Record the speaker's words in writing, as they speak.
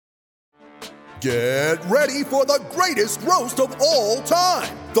Get ready for the greatest roast of all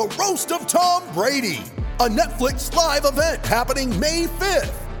time, the Roast of Tom Brady, a Netflix live event happening May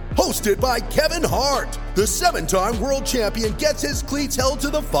 5th. Hosted by Kevin Hart, the 7-time world champion gets his cleats held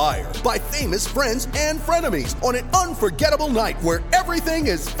to the fire by famous friends and frenemies on an unforgettable night where everything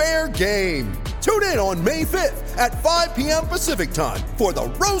is fair game. Tune in on May 5th at 5 p.m. Pacific time for the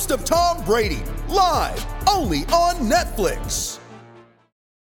Roast of Tom Brady, live only on Netflix.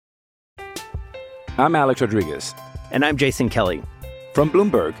 I'm Alex Rodriguez. And I'm Jason Kelly. From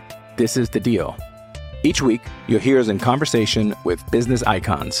Bloomberg, this is The Deal. Each week, you'll hear us in conversation with business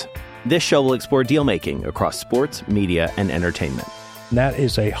icons. This show will explore deal-making across sports, media, and entertainment. That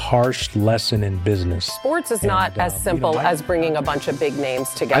is a harsh lesson in business. Sports is not as simple as bringing a bunch of big names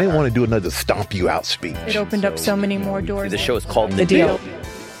together. I didn't want to do another stomp you out speech. It opened up so many more doors. The show is called The Deal.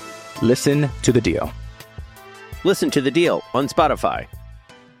 Listen to The Deal. Listen to The Deal on Spotify.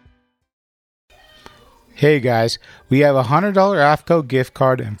 Hey guys, we have a $100 AFCO gift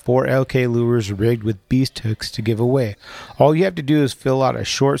card and 4 LK lures rigged with beast hooks to give away. All you have to do is fill out a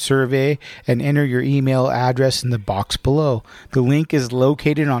short survey and enter your email address in the box below. The link is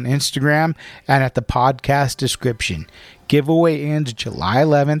located on Instagram and at the podcast description. Giveaway ends July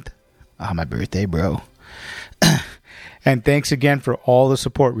 11th. My birthday, bro. And thanks again for all the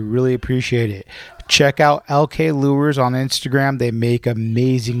support. We really appreciate it. Check out LK Lures on Instagram. They make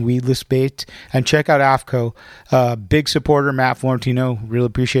amazing weedless baits. And check out AFCO. Big supporter, Matt Florentino. Really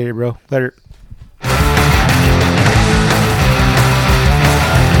appreciate it, bro. Later.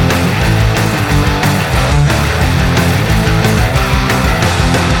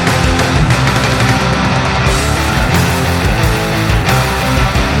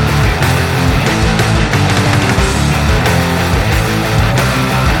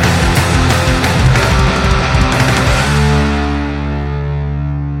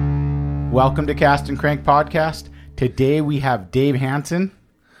 Welcome to Cast and Crank Podcast. Today we have Dave Hansen.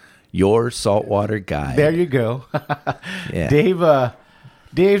 Your saltwater guy. There you go. Yeah.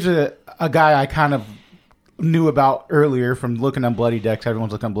 Dave's a guy I kind of knew about earlier from looking on Bloody Decks.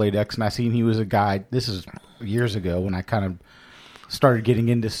 Everyone's looking on Bloody Decks, and I seen he was a guy. This is years ago when I kind of started getting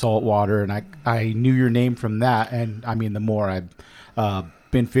into saltwater, and I knew your name from that. And I mean, the more I've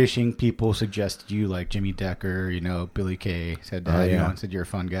been fishing, people suggested you, like Jimmy Decker, Billy Kay said, and said you're a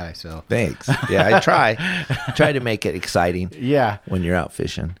fun guy. So thanks. Yeah, I try to make it exciting. Yeah, when you're out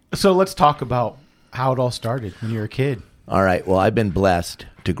fishing. So let's talk about how it all started when you were a kid. All right. Well, I've been blessed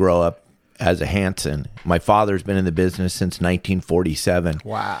to grow up as a Hansen. My father's been in the business since 1947.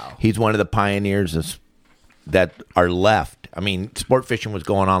 Wow. He's one of the pioneers that are left. I mean, sport fishing was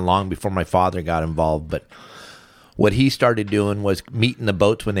going on long before my father got involved, but what he started doing was meeting the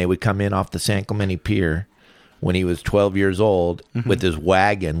boats when they would come in off the San Clemente Pier when he was 12 years old with his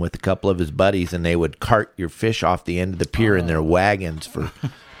wagon with a couple of his buddies, and they would cart your fish off the end of the pier in their wagons for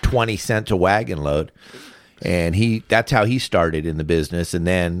 20 cents a wagon load. And that's how he started in the business. And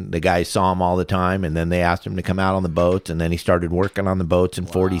then the guys saw him all the time, and then they asked him to come out on the boats, and then he started working on the boats in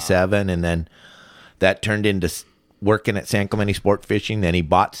 47, and then that turned into working at San Clemente Sport Fishing. Then he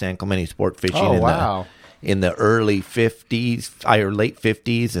bought San Clemente Sport Fishing in the early 50s or late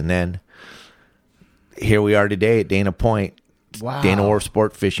 50s, and then here we are today at Dana Point. Wow. Dana Wharf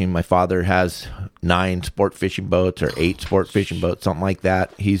Sport Fishing. My father has 9 sport fishing boats or 8 sport fishing boats, something like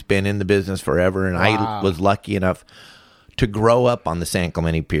that. He's been in the business forever, and I was lucky enough to grow up on the San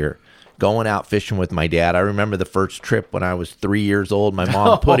Clemente Pier, going out fishing with my dad. I remember the first trip when I was 3 years old, my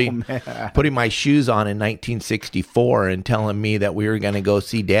mom putting my shoes on in 1964 and telling me that we were going to go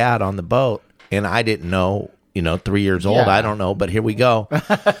see Dad on the boat. And I didn't know, 3 years old. I don't know, but here we go.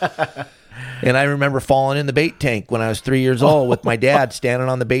 And I remember falling in the bait tank when I was 3 years old with my dad standing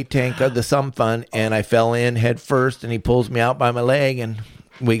on the bait tank of the Sum Fun. And I fell in head first, and he pulls me out by my leg, and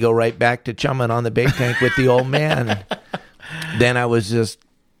we go right back to chumming on the bait tank with the old man. Then I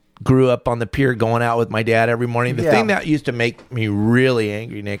grew up on the pier going out with my dad every morning. The thing that used to make me really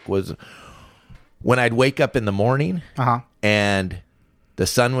angry, Nick, was when I'd wake up in the morning and the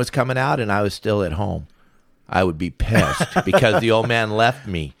sun was coming out and I was still at home. I would be pissed because the old man left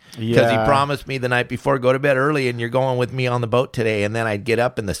me. Because he promised me the night before, go to bed early and you're going with me on the boat today. And then I'd get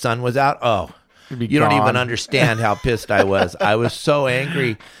up and the sun was out. Oh, you don't even understand how pissed I was. I was so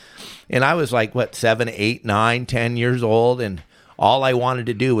angry. And I was like, 7, 8, 9, 10 years old. And all I wanted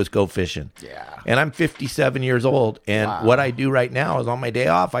to do was go fishing. Yeah. And I'm 57 years old. And what I do right now is on my day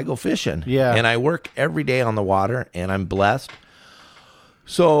off, I go fishing. Yeah. And I work every day on the water, and I'm blessed.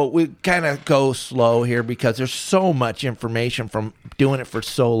 So we kind of go slow here because there's so much information from doing it for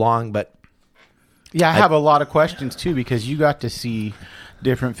so long. But yeah, I have a lot of questions too, because you got to see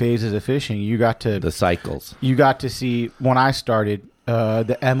different phases of fishing. You got to The cycles. You got to see when I started.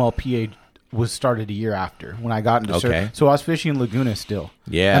 The MLPA was started a year after when I got into surf. So I was fishing Laguna still.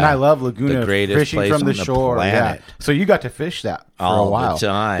 Yeah. And I love Laguna, the greatest fishing place from the on the shore. planet. Yeah. So you got to fish that for all a while. the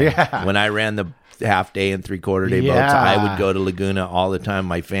time. Yeah. When I ran the half day and 3/4 day boats, I would go to Laguna all the time.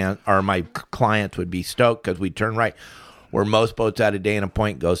 My clients would be stoked because we'd turn right. Where most boats out of Dana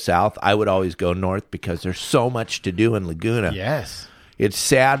Point go south, I would always go north because there's so much to do in Laguna. Yes. It's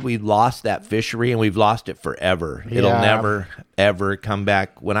sad we've lost that fishery, and we've lost it forever. It'll never, ever come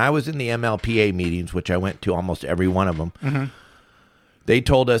back. When I was in the MLPA meetings, which I went to almost every one of them, they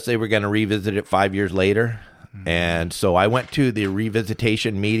told us they were going to revisit it 5 years later. And so I went to the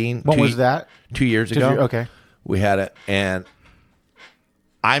revisitation meeting. When was that? 2 years ago. Okay. We had it, and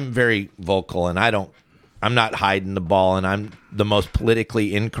I'm very vocal, and I'm not hiding the ball, and I'm the most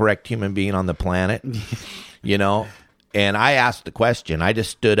politically incorrect human being on the planet, you know? And I asked the question. I just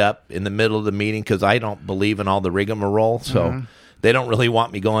stood up in the middle of the meeting because I don't believe in all the rigmarole, so they don't really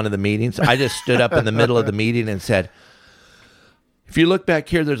want me going to the meetings. I just stood up in the middle of the meeting and said, if you look back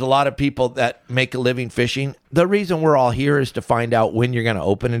here, there's a lot of people that make a living fishing. The reason we're all here is to find out when you're going to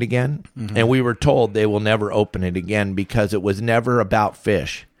open it again. And we were told they will never open it again because it was never about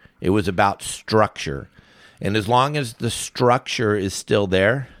fish. It was about structure. And as long as the structure is still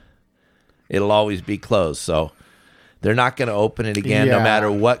there, it'll always be closed. So they're not going to open it again, no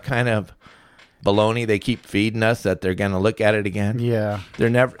matter what kind of baloney they keep feeding us that they're going to look at it again. Yeah.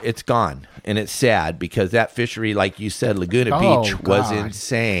 It's gone. And it's sad because that fishery, like you said, Laguna Beach was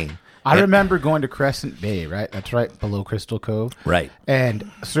insane. I remember going to Crescent Bay, right? That's right below Crystal Cove. Right.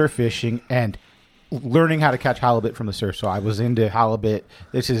 And surf fishing and learning how to catch halibut from the surf. So I was into halibut.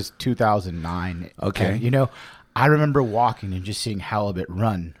 This is 2009. Okay. And, you know, I remember walking and just seeing halibut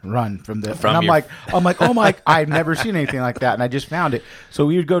run from the. And I'm like, oh my! I've never seen anything like that, and I just found it. So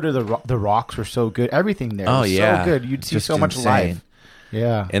we would go to the rocks were so good. Everything there was so good. You'd see just so much insane. life.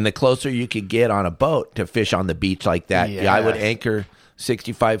 Yeah. And the closer you could get on a boat to fish on the beach like that, I would anchor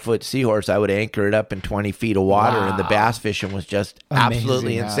 65-foot seahorse. I would anchor it up in 20 feet of water, and the bass fishing was just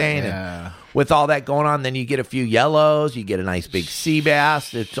absolutely insane. And with all that going on, then you get a few yellows, you get a nice big sea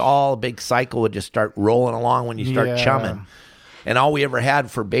bass. It's all a big cycle would just start rolling along when you start chumming. And all we ever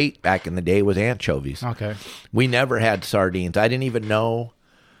had for bait back in the day was anchovies. Okay. We never had sardines. I didn't even know.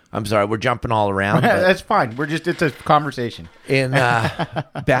 I'm sorry, we're jumping all around. That's fine. It's a conversation. In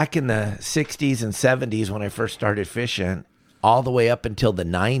back in the 60s and 70s when I first started fishing, all the way up until the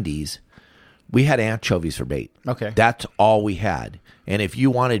 90s, we had anchovies for bait. Okay. That's all we had. And if you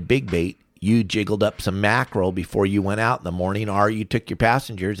wanted big bait, you jiggled up some mackerel before you went out in the morning, or you took your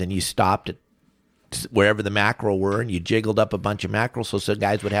passengers and you stopped at wherever the mackerel were and you jiggled up a bunch of mackerel so some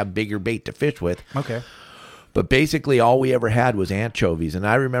guys would have bigger bait to fish with. Okay. But basically all we ever had was anchovies. And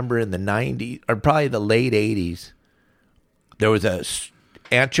I remember in the 90s, or probably the late 80s, there was a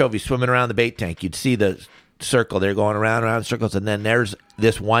anchovy swimming around the bait tank. You'd see the circle. They're going around in circles. And then there's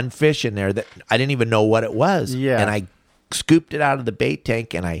this one fish in there that I didn't even know what it was. Yeah. And I scooped it out of the bait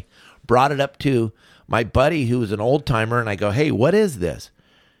tank and I brought it up to my buddy who was an old timer. And I go, hey, what is this?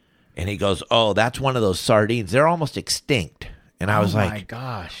 And he goes, oh, that's one of those sardines. They're almost extinct. And I was like, my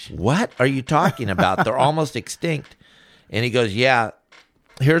gosh, what are you talking about? They're almost extinct. And he goes, yeah,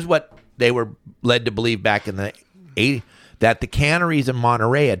 here's what they were led to believe back in the 80s, that the canneries in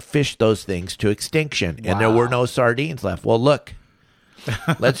Monterey had fished those things to extinction and there were no sardines left. Well, look,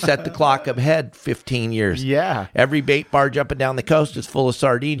 let's set the clock ahead 15 years. Yeah. Every bait barge up and down the coast is full of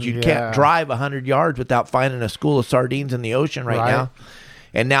sardines. You can't drive 100 yards without finding a school of sardines in the ocean right now.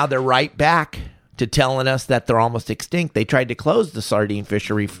 And now they're right back to telling us that they're almost extinct. They tried to close the sardine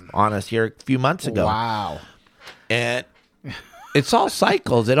fishery on us here a few months ago. Wow. And it's all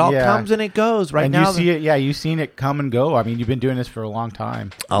cycles. It all comes and it goes. Right and now, you see it. Yeah, you've seen it come and go. I mean, you've been doing this for a long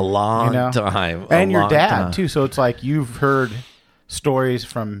time. A long time. And your dad, too. So it's like you've heard stories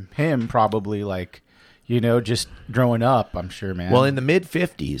from him probably like, you know, just growing up, I'm sure, man. Well, in the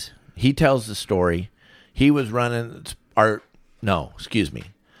mid-50s, he tells the story. He was running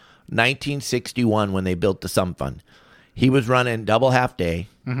 1961 when they built the Sum Fund. He was running double half day,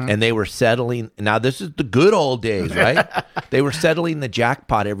 and they were settling. Now, this is the good old days, right? They were settling the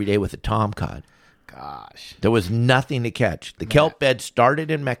jackpot every day with a tomcod. Gosh. There was nothing to catch. The kelp bed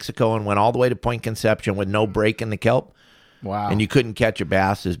started in Mexico and went all the way to Point Conception with no break in the kelp. Wow. And you couldn't catch a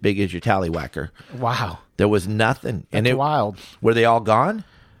bass as big as your tallywhacker. Wow. There was nothing. That's wild. Were they all gone?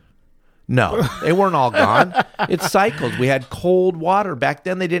 No, they weren't all gone. It cycles. We had cold water. Back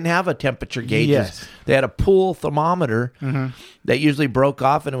then, they didn't have a temperature gauge. Yes. They had a pool thermometer that usually broke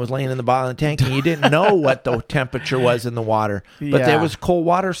off and it was laying in the bottom of the tank, and you didn't know what the temperature was in the water. But there was cold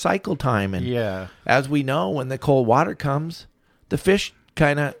water cycle time. And as we know, when the cold water comes, the fish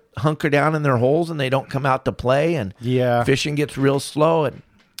kind of hunker down in their holes and they don't come out to play, and fishing gets real slow.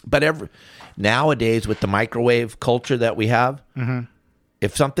 But nowadays, with the microwave culture that we have,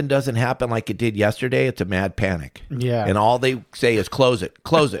 if something doesn't happen like it did yesterday, it's a mad panic. Yeah. And all they say is close it.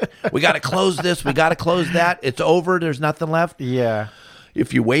 Close it. We got to close this. We got to close that. It's over. There's nothing left. Yeah.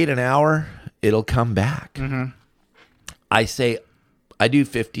 If you wait an hour, it'll come back. I say I do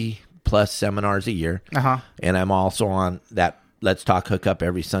 50 plus seminars a year. And I'm also on that Let's Talk Hookup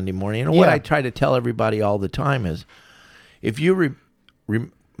every Sunday morning. And what I try to tell everybody all the time is, if you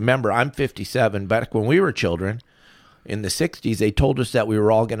remember, I'm 57. Back when we were children, in the 60s, they told us that we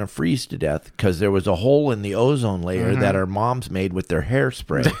were all going to freeze to death because there was a hole in the ozone layer that our moms made with their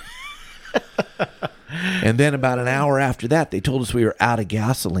hairspray. And then about an hour after that, they told us we were out of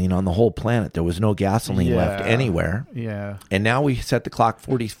gasoline on the whole planet. There was no gasoline left anywhere. Yeah. And now we set the clock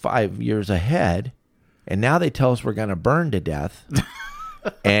 45 years ahead, and now they tell us we're going to burn to death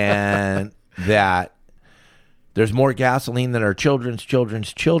and that there's more gasoline than our children's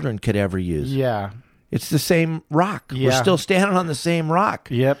children could ever use. Yeah. It's the same rock. We're still standing on the same rock.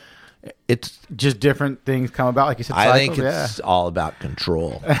 Yep. It's just different things come about, like you said. I think it's all about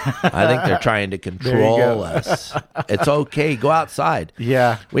control. I think they're trying to control us. It's okay. Go outside.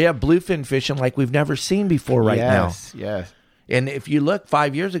 Yeah. We have bluefin fishing like we've never seen before now. Yes. And if you look,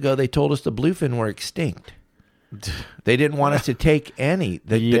 5 years ago, they told us the bluefin were extinct. They didn't want us to take any.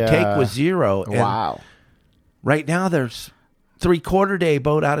 The take was 0. Wow. And right now, there's 3/4 day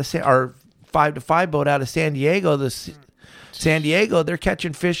boat out of or 5 to 5 boat out of San Diego. San Diego, they're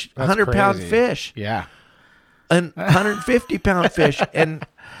catching fish, 100-pound fish. Yeah. And 150-pound fish. And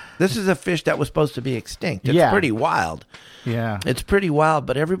this is a fish that was supposed to be extinct. It's pretty wild. Yeah. It's pretty wild,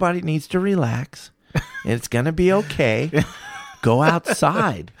 but everybody needs to relax. And it's going to be okay. Go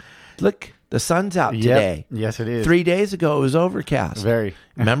outside. Look, the sun's out today. Yes, it is. 3 days ago, it was overcast. Very.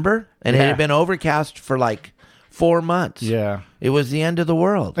 Remember? And it had been overcast for like 4 months. Yeah. It was the end of the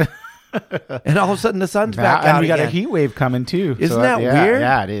world. And all of a sudden, the sun's back out and we got again. a heat wave coming, too. Isn't that weird?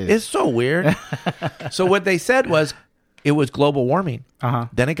 Yeah, it is. It's so weird. So what they said was it was global warming.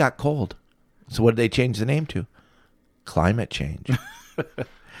 Then it got cold. So what did they change the name to? Climate change.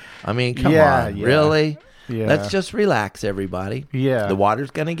 I mean, come on. Really? Yeah. Let's just relax, everybody. Yeah. The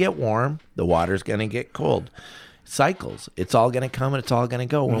water's going to get warm. The water's going to get cold. Cycles. It's all going to come and it's all going to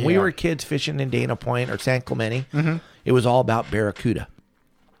go. When we were kids fishing in Dana Point or San Clemente, it was all about barracuda.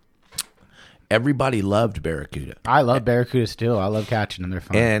 Everybody loved barracuda. I love barracuda still. I love catching them. They're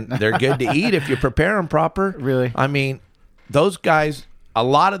fun. And they're good to eat if you prepare them proper. Really? I mean, those guys, a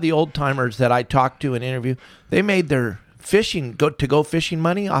lot of the old timers that I talked to and interview, they made their go fishing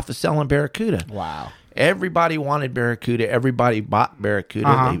money off of selling barracuda. Wow. Everybody wanted barracuda. Everybody bought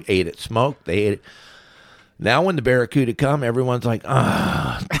barracuda. They ate it smoked. They ate it. Now when the barracuda come, everyone's like,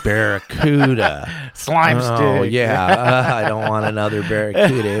 barracuda. Slime stick. Oh, yeah. I don't want another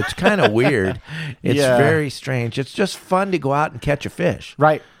barracuda. It's kind of weird. It's very strange. It's just fun to go out and catch a fish.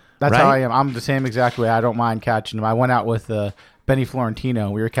 Right. That's how I am. I'm the same exact way. I don't mind catching them. I went out with Benny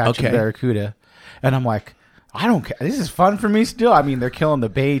Florentino. We were catching barracuda. And I'm like, I don't care. This is fun for me still. I mean, they're killing the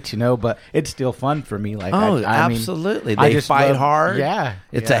bait, but it's still fun for me. Like, absolutely. They fight hard. Yeah.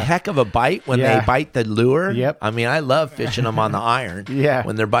 It's a heck of a bite when they bite the lure. Yep. I mean, I love fishing them on the iron. Yeah.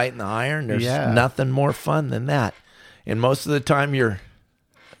 When they're biting the iron, there's nothing more fun than that. And most of the time, you're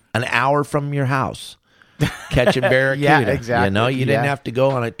an hour from your house catching barracuda. Yeah, exactly. You didn't have to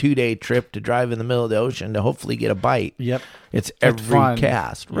go on a 2-day trip to drive in the middle of the ocean to hopefully get a bite. Yep. It's every fun.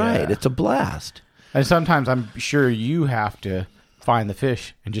 cast. Right. Yeah. It's a blast. And sometimes I'm sure you have to find the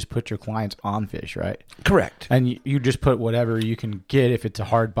fish and just put your clients on fish, right? Correct. And you just put whatever you can get if it's a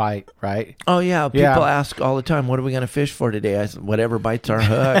hard bite, right? Oh, yeah. People ask all the time, what are we going to fish for today? I said, whatever bites our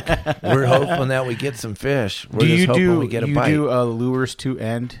hook. We're hoping that we get some fish. We're just hoping we get a bite. Do you do lures to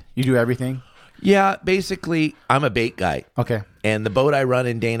end? You do everything? Yeah, basically, I'm a bait guy. Okay. And the boat I run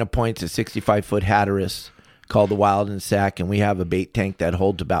in Dana Point's a 65-foot Hatteras called the Wild and Sack, and we have a bait tank that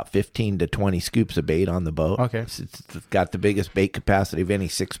holds about 15 to 20 scoops of bait on the boat. Okay. It's got the biggest bait capacity of any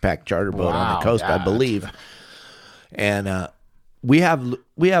 6-pack charter boat on the coast, I believe. And I'm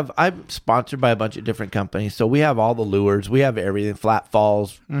sponsored by a bunch of different companies, so we have all the lures. We have everything, flat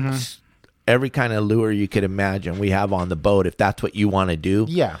falls, every kind of lure you could imagine we have on the boat if that's what you want to do.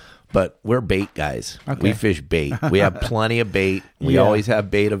 Yeah. but we're bait guys. Okay. We fish bait. We have plenty of bait. We Yeah. always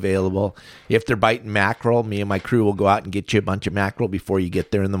have bait available. If they're biting mackerel, me and my crew will go out and get you a bunch of mackerel before you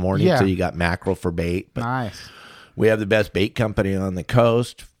get there in the morning. Yeah. So you got mackerel for bait. But Nice. we have the best bait company on the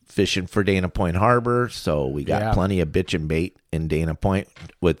coast, fishing for Dana Point Harbor. So we got plenty of bitchin' bait in Dana Point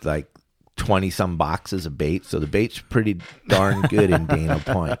with like 20-some boxes of bait. So the bait's pretty darn good in Dana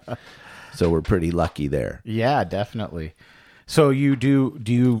Point. So we're pretty lucky there. Yeah, definitely. So do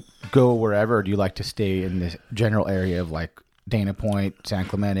you go wherever, or do you like to stay in the general area of like Dana Point, San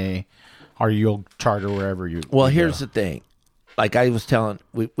Clemente, or you'll charter wherever you Well, you here's go? the thing. Like I was telling,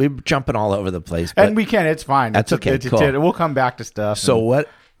 we're jumping all over the place. But And we can, it's fine. That's okay, cool. We'll come back to stuff. So what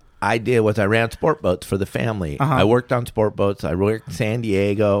I did was I ran sport boats for the family. I worked on sport boats. I worked in San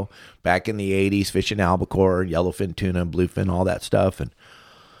Diego back in the 80s, fishing albacore, yellowfin tuna, bluefin, all that stuff. And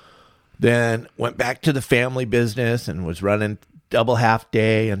then went back to the family business and was running double half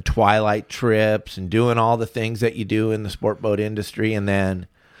day and twilight trips and doing all the things that you do in the sport boat industry. And then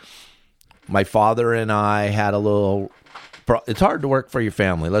my father and I had a little... It's hard to work for your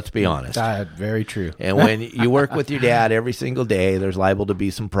family, let's be honest. Very true. And when you work with your dad every single day, there's liable to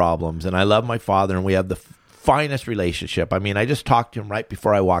be some problems. And I love my father, and we have the finest relationship. I mean, I just talked to him right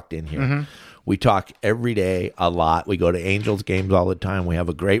before I walked in here. We talk every day a lot. We go to Angels games all the time. We have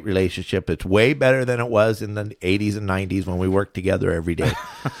a great relationship. It's way better than it was in the 80s and 90s when we worked together every day.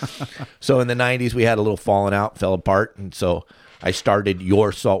 So in the 90s, we had a little falling out, fell apart. And so I started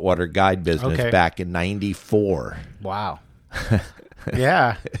Your Saltwater Guide business back in 94. Wow.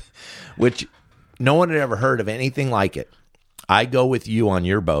 Yeah. Which no one had ever heard of anything like it. I go with you on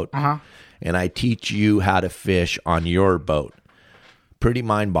your boat, and I teach you how to fish on your boat. Pretty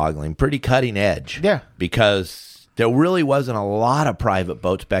mind-boggling, pretty cutting edge. Yeah. Because there really wasn't a lot of private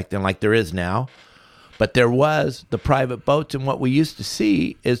boats back then like there is now. But there was the private boats, and what we used to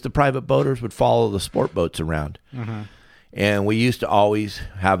see is the private boaters would follow the sport boats around. And we used to always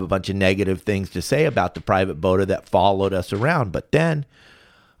have a bunch of negative things to say about the private boater that followed us around. But then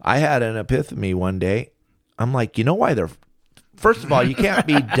I had an epiphany one day. I'm like, you know why they're... First of all, you can't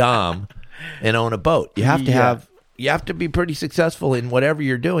be dumb and own a boat. You have to you have to be pretty successful in whatever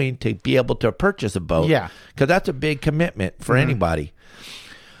you're doing to be able to purchase a boat. Yeah. Because that's a big commitment for anybody.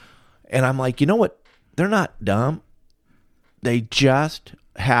 And I'm like, you know what? They're not dumb. They just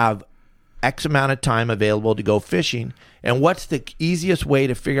have X amount of time available to go fishing. And what's the easiest way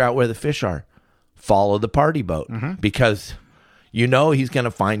to figure out where the fish are? Follow the party boat, because you know he's going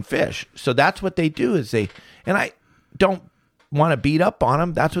to find fish. So that's what they do is and I don't want to beat up on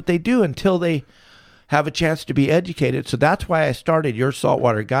them. That's what they do until they have a chance to be educated. So that's why I started Your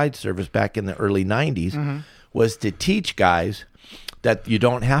Saltwater Guide service back in the early 90s, was to teach guys that you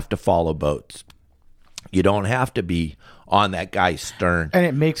don't have to follow boats. You don't have to be on that guy's stern. And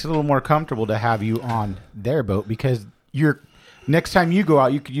it makes it a little more comfortable to have you on their boat, because next time you go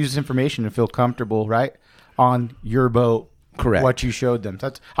out, you could use this information and feel comfortable, right? On your boat. Correct. What you showed them.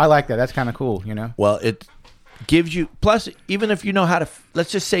 I like that. That's kind of cool, you know? Well, it gives you, plus, even if you know how to,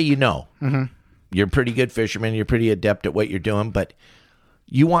 let's just say you're a pretty good fisherman, you're pretty adept at what you're doing, but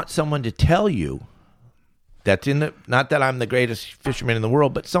you want someone to tell you that's not that I'm the greatest fisherman in the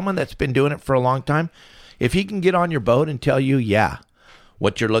world, but someone that's been doing it for a long time. If he can get on your boat and tell you,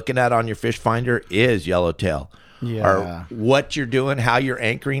 what you're looking at on your fish finder is yellowtail. Yeah. Or what you're doing, how you're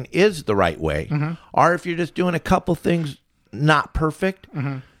anchoring is the right way. Or if you're just doing a couple things not perfect,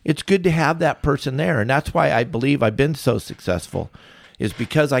 it's good to have that person there. And that's why I believe I've been so successful, is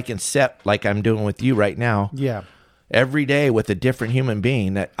because I can set, like I'm doing with you right now, every day with a different human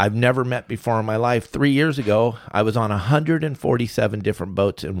being that I've never met before in my life. 3 years ago, I was on 147 different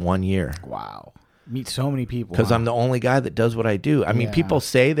boats in 1 year. Wow. Meet so many people. Because I'm the only guy that does what I do. I mean, people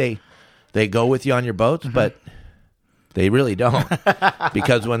say they go with you on your boats, but they really don't.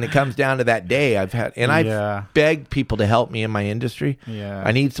 Because when it comes down to that day, I've begged people to help me in my industry. Yeah.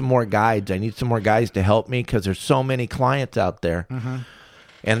 I need some more guides. I need some more guys to help me, because there's so many clients out there.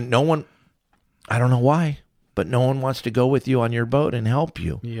 And no one, I don't know why, but no one wants to go with you on your boat and help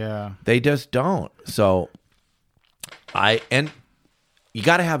you. Yeah. They just don't. So and you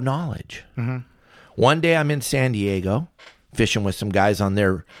got to have knowledge. One day I'm in San Diego fishing with some guys on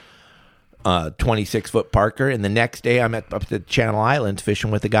their 26-foot Parker, and the next day I'm up at the Channel Islands fishing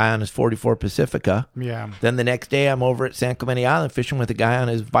with a guy on his 44 Pacifica. Yeah. Then the next day I'm over at San Clemente Island fishing with a guy on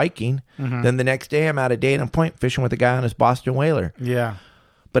his Viking. Then the next day I'm out at Dana Point fishing with a guy on his Boston Whaler. Yeah.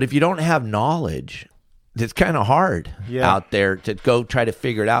 But if you don't have knowledge, it's kind of hard out there to go try to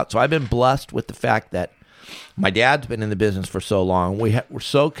figure it out. So I've been blessed with the fact that my dad's been in the business for so long. We're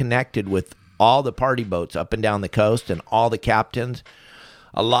so connected with all the party boats up and down the coast and all the captains.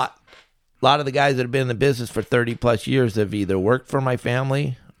 A lot lot of the guys that have been in the business for 30 plus years have either worked for my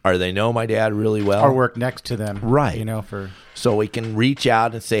family or they know my dad really well. Or work next to them. Right. You know, so we can reach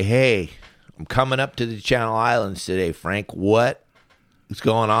out and say, hey, I'm coming up to the Channel Islands today. Frank, what is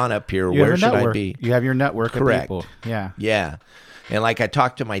going on up here? Where should I be? You have your network Correct. of people. Yeah. Yeah. And like I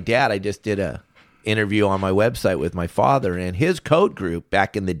talked to my dad, I just did a interview on my website with my father, and his code group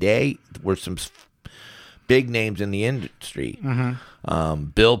back in the day were some big names in the industry.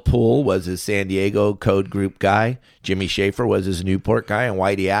 Bill Poole was his San Diego code group guy. Jimmy Schaefer was his Newport guy, and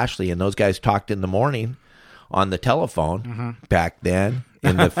Whitey Ashley. And those guys talked in the morning on the telephone back then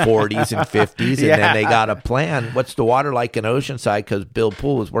in the 40s and 50s. And then they got a plan. What's the water like in Oceanside? Because Bill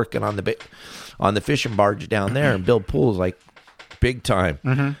Poole was working on the fishing barge down there. And Bill Poole was like big time.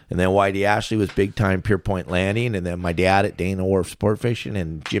 And then Whitey Ashley was big time Pierpoint Landing. And then my dad at Dana Wharf Sport Fishing,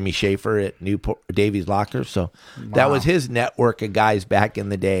 and Jimmy Schaefer at Newport Davies Lockers. So that was his network of guys back in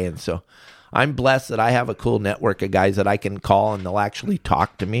the day. And so I'm blessed that I have a cool network of guys that I can call and they'll actually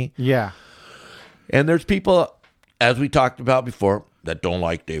talk to me. Yeah. And there's people, as we talked about before, that don't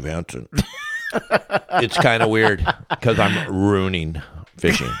like Dave Hansen. It's kind of weird because I'm ruining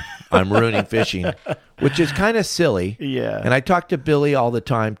fishing. I'm ruining fishing, which is kind of silly. Yeah. And I talk to Billy all the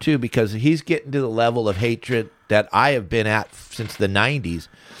time, too, because he's getting to the level of hatred that I have been at since the 90s.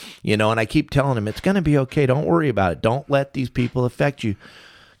 You know, and I keep telling him, it's going to be okay. Don't worry about it. Don't let these people affect you.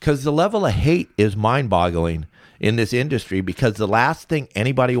 Because the level of hate is mind-boggling in this industry, because the last thing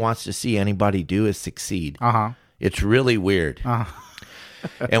anybody wants to see anybody do is succeed. It's really weird.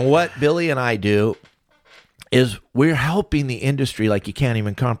 And what Billy and I do is we're helping the industry like you can't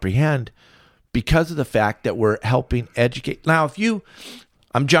even comprehend, because of the fact that we're helping educate. Now,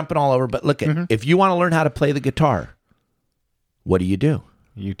 I'm jumping all over, but look, if you want to learn how to play the guitar, what do?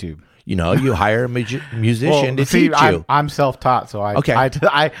 YouTube. You know, you hire a musician to teach you. I'm self-taught, so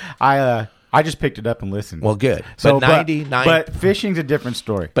I just picked it up and listened. Well, good. So, but fishing's a different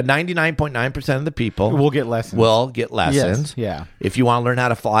story. But 99.9% of the people will get lessons. Yes, yeah. If you want to learn how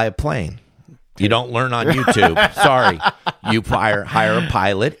to fly a plane, you don't learn on YouTube. Sorry. You hire a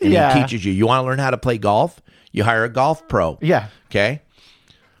pilot and he teaches you. You want to learn how to play golf? You hire a golf pro. Yeah. Okay?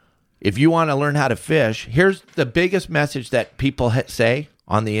 If you want to learn how to fish, here's the biggest message that people say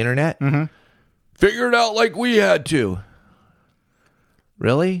on the internet. Figure it out like we had to.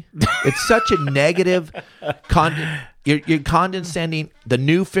 Really? It's such a negative you're condescending the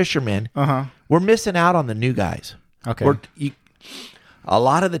new fishermen. We're missing out on the new guys. Okay. A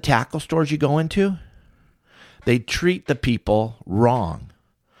lot of the tackle stores you go into, they treat the people wrong.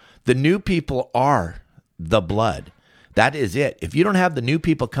 The new people are the blood. That is it. If you don't have the new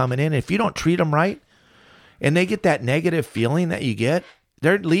people coming in, if you don't treat them right, and they get that negative feeling that you get,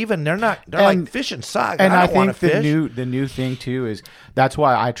 they're leaving. They're like, fishing sucks. And I think the new thing too is that's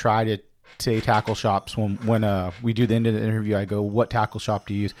why I try to say tackle shops when we do the end of the interview. I go, what tackle shop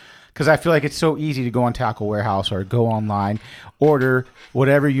do you use? Because I feel like it's so easy to go on Tackle Warehouse or go online, order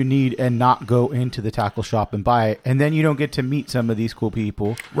whatever you need, and not go into the tackle shop and buy it. And then you don't get to meet some of these cool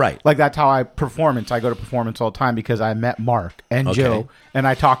people. Right. Like that's how I go to Performance all the time, because I met Mark and Joe, and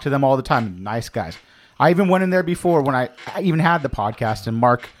I talk to them all the time. Nice guys. I even went in there before when I even had the podcast, and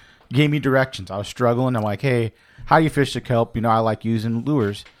Mark gave me directions. I was struggling. I'm like, hey, how do you fish the kelp? You know, I like using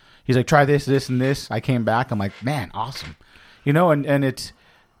lures. He's like, try this, this, and this. I came back. I'm like, man, awesome. You know, and it's,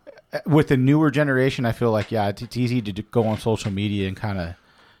 with the newer generation, I feel like, it's easy to go on social media and kind of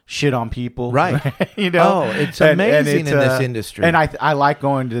shit on people. Right. You know? Oh, it's amazing in this industry. And I like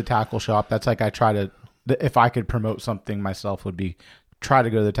going to the tackle shop. That's like I try to, if I could promote something myself, would be try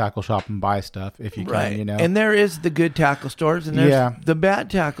to go to the tackle shop and buy stuff if you can, you know? And there is the good tackle stores and there's the bad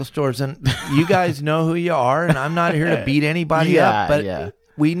tackle stores. And you guys know who you are, and I'm not here to beat anybody up, but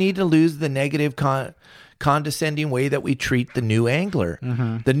we need to lose the negative condescending way that we treat the new angler.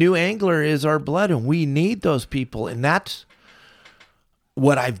 The new angler is our blood, and we need those people. And that's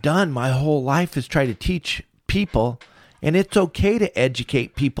what I've done my whole life, is try to teach people. And it's okay to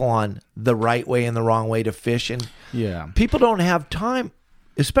educate people on the right way and the wrong way to fish. And people don't have time,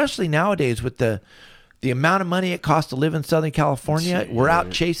 especially nowadays with the amount of money it costs to live in Southern California. We're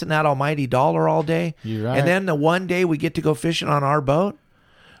out chasing that almighty dollar all day. You're right. And then the one day we get to go fishing on our boat,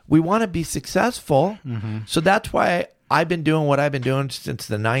 we want to be successful. So that's why I've been doing what I've been doing since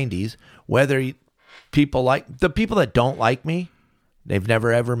the 90s. Whether people like, the people that don't like me, they've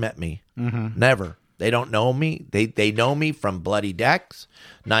never ever met me. Never. They don't know me. They know me from Bloody Decks,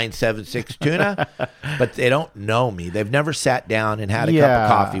 976 Tuna, but they don't know me. They've never sat down and had a cup of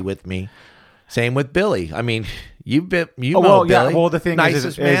coffee with me. Same with Billy. I mean, you know Billy. Yeah. Well, the thing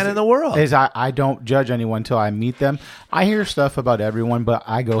nicest man in the world. Is I don't judge anyone until I meet them. I hear stuff about everyone, but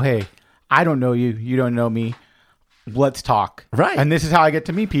I go, hey, I don't know you. You don't know me. Let's talk. Right. And this is how I get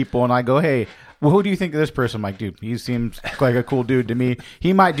to meet people. And I go, hey, well, who do you think of this person? I'm like, dude, he seems like a cool dude to me.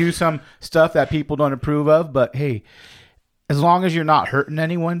 He might do some stuff that people don't approve of, but hey, as long as you're not hurting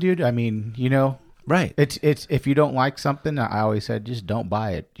anyone, dude, I mean, you know, right. It's if you don't like something, I always said, just don't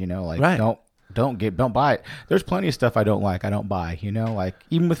buy it, you know, like right. don't buy it. There's plenty of stuff I don't like. I don't buy, you know, like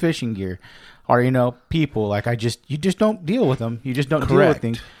even with fishing gear or, you know, people like you just don't deal with them. You just don't deal with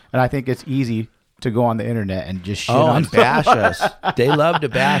things. And I think it's easy to go on the internet and just shit on and bash us. They love to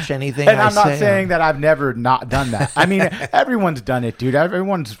bash anything. And I'm not saying that I've never not done that. I mean, everyone's done it, dude.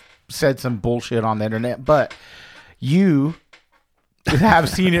 Everyone's said some bullshit on the internet, but you have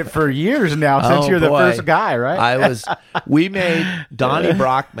seen it for years now since you're the first guy, right? We made Donnie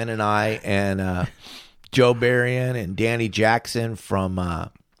Brockman and I and Joe Berrien and Danny Jackson from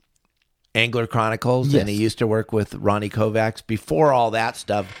Angler Chronicles, and he used to work with Ronnie Kovacs. Before all that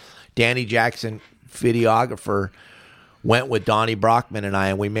stuff, Danny Jackson, videographer, went with Donnie Brockman and I,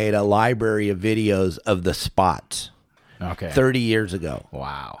 and we made a library of videos of the spots. Okay. 30 years ago.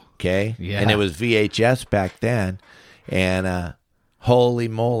 Wow. Okay? Yeah. And it was VHS back then. And holy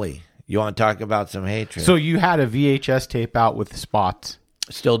moly. You want to talk about some hatred? So you had a VHS tape out with the spots.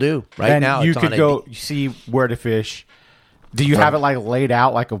 Still do. Right and now you it's could on go see where to fish. Do you have it like laid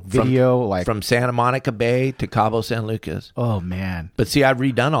out like a video? From Santa Monica Bay to Cabo San Lucas. Oh, man. But see, I've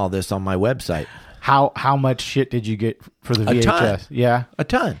redone all this on my website. How much shit did you get for the VHS? A ton. Yeah. A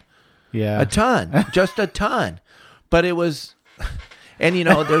ton. Yeah. A ton. Just a ton. But it was, and you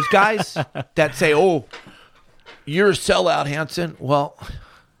know, there's guys that say, oh, you're a sellout, Hanson. Well,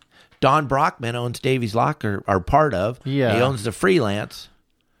 Don Brockman owns Davies Locker, or part of. Yeah. He owns the Freelance.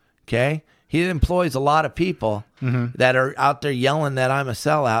 Okay. He employs a lot of people that are out there yelling that I'm a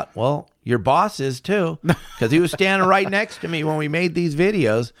sellout. Well, your boss is too, because he was standing right next to me when we made these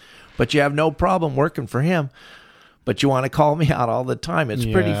videos. But you have no problem working for him. But you want to call me out all the time. It's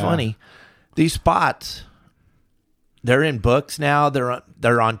pretty funny. These spots, they're in books now.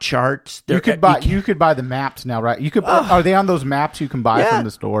 They're on charts. You could buy the maps now, right? You could. Are they on those maps you can buy from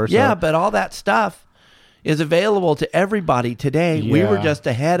the store? So. Yeah, but all that stuff is available to everybody today. Yeah. We were just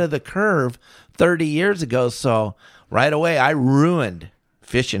ahead of the curve 30 years ago. So right away, I ruined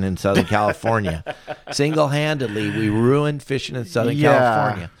fishing in Southern California. Single-handedly, we ruined fishing in Southern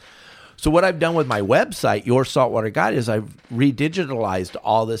California. So what I've done with my website, Your Saltwater Guide, is I've redigitalized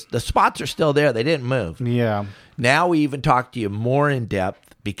all this. The spots are still there. They didn't move. Yeah. Now we even talk to you more in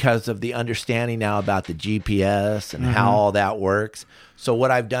depth because of the understanding now about the GPS and how all that works. So what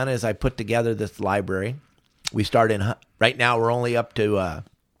I've done is I put together this library. We start right now we're only up to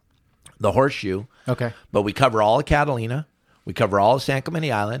the Horseshoe. Okay. But we cover all of Catalina. We cover all of San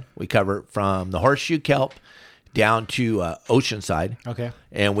Clemente Island. We cover from the Horseshoe Kelp down to Oceanside. Okay.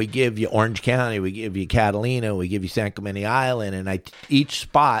 And we give you Orange County, we give you Catalina, we give you San Clemente Island, and each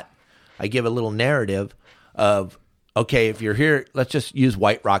spot I give a little narrative of, okay, if you're here, let's just use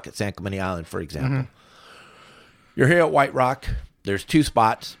White Rock at San Clemente Island, for example. You're here at White Rock. There's two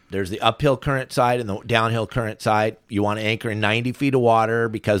spots. There's the uphill current side and the downhill current side. You want to anchor in 90 feet of water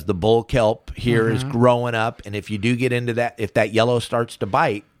because the bull kelp here is growing up. And if you do get into that, if that yellow starts to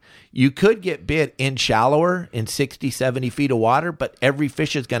bite, you could get bit in shallower in 60, 70 feet of water, but every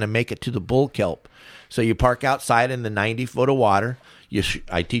fish is going to make it to the bull kelp. So you park outside in the 90 foot of water.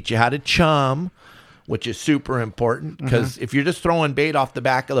 I teach you how to chum, which is super important because if you're just throwing bait off the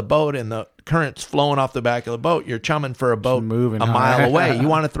back of the boat and the current's flowing off the back of the boat, you're chumming for a boat a mile away. You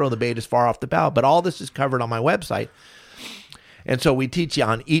want to throw the bait as far off the bow, but all this is covered on my website. And so we teach you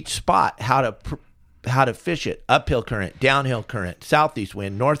on each spot how to fish it: uphill current, downhill current, southeast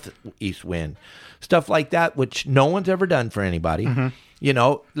wind, northeast wind, stuff like that, which no one's ever done for anybody. You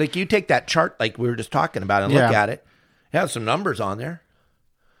know, like you take that chart like we were just talking about and look at it. It has some numbers on there.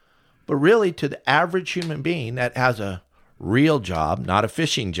 But really, to the average human being that has a real job, not a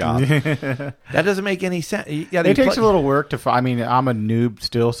fishing job, that doesn't make any sense. Yeah, it takes a little work to find. I mean, I'm a noob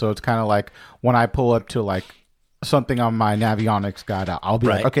still, so it's kind of like when I pull up to like something on my Navionics guide, I'll be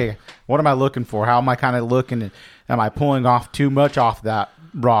like, okay, what am I looking for? How am I kind of looking? Am I pulling off too much off that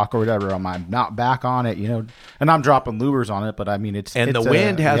rock or whatever? Am I not back on it? You know, and I'm dropping lures on it, but I mean, it's the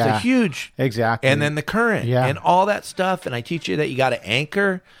wind has a huge exactly, and then the current, and all that stuff. And I teach you that you got to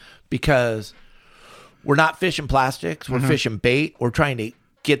anchor because we're not fishing plastics. We're fishing bait. We're trying to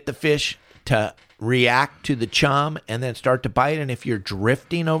get the fish to react to the chum and then start to bite. And if you're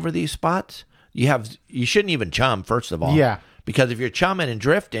drifting over these spots, you shouldn't even chum, first of all. Yeah. Because if you're chumming and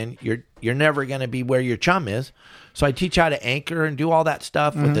drifting, you're never going to be where your chum is. So I teach how to anchor and do all that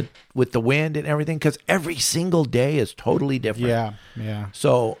stuff with the wind and everything, because every single day is totally different. Yeah.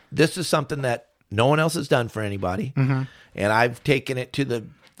 So this is something that no one else has done for anybody. And I've taken it to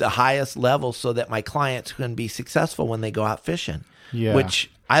the highest level so that my clients can be successful when they go out fishing. Yeah. Which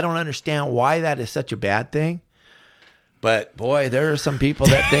I don't understand why that is such a bad thing. But boy, there are some people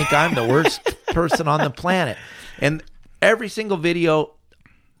that think I'm the worst person on the planet. And every single video,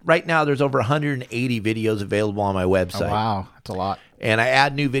 right now there's over 180 videos available on my website. Oh, wow, that's a lot. And I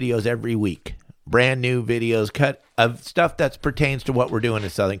add new videos every week. Brand new videos cut of stuff that pertains to what we're doing in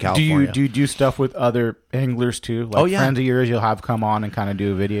Southern California. Do you do stuff with other anglers too? Like friends of yours you'll have come on and kind of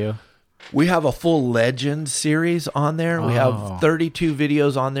do a video? We have a full Legends series on there. We have 32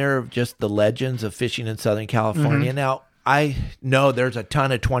 videos on there of just the legends of fishing in Southern California. Now, I know there's a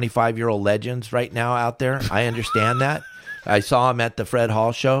ton of 25-year-old legends right now out there. I understand that. I saw them at the Fred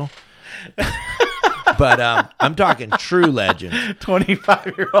Hall show. But I'm talking true legends.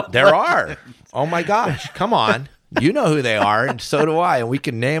 25-year-old There are. Oh, my gosh. Come on. You know who they are, and so do I. And we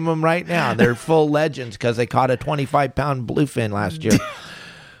can name them right now. They're full legends because they caught a 25-pound bluefin last year.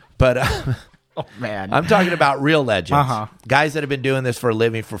 But oh, man. I'm talking about real legends. Guys that have been doing this for a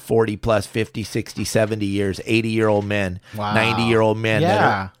living for 40 plus, 50, 60, 70 years, 80-year-old men, 90-year-old men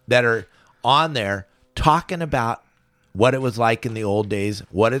that are on there talking about what it was like in the old days,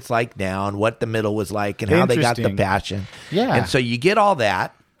 what it's like now, and what the middle was like, and how they got the passion. Yeah. And so you get all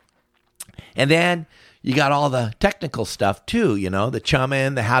that, and then you got all the technical stuff too, the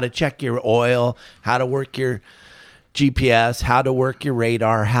chumming, the how to check your oil, how to work your GPS, how to work your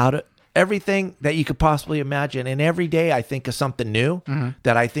radar, everything that you could possibly imagine. And every day I think of something new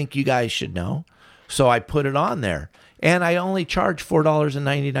that I think you guys should know. So I put it on there. And I only charge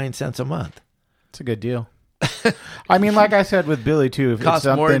 $4.99 a month. It's a good deal. I mean, like I said with Billy too, if costs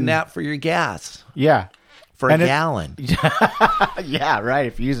more than that for your gas. Yeah. For a gallon. Yeah, right.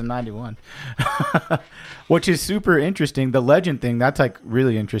 If you use a 91. Which is super interesting. The legend thing, that's like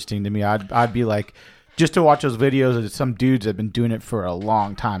really interesting to me. I'd be like, just to watch those videos of some dudes that have been doing it for a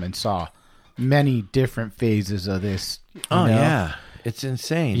long time and saw many different phases of this. Yeah. It's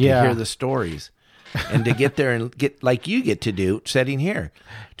insane to hear the stories. And to get there and get like you get to do sitting here.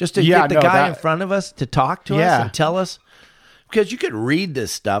 Just to get the guy in front of us to talk to us and tell us. Because you could read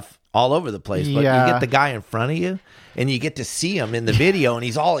this stuff all over the place, but you get the guy in front of you and you get to see him in the video and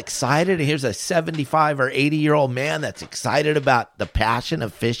he's all excited. And here's a 75 or 80-year-old man that's excited about the passion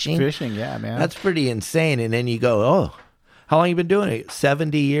of fishing. Fishing, yeah, man. That's pretty insane. And then you go, oh, how long you been doing it?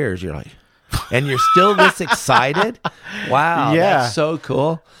 70 years. You're like, and you're still this excited? Wow, that's so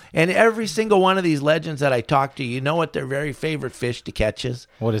cool. And every single one of these legends that I talk to, you know what their very favorite fish to catch is?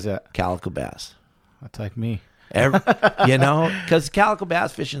 What is that? Calico bass. That's like me. Because calico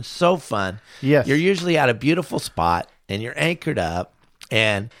bass fishing's so fun. Yes. You're usually at a beautiful spot and you're anchored up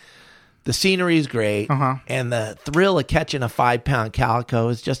and the scenery is great and the thrill of catching a 5-pound calico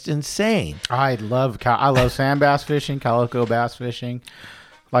is just insane. I love sand bass fishing, calico bass fishing.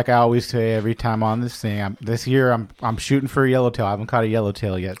 Like I always say every time on this thing, this year I'm shooting for a yellowtail. I haven't caught a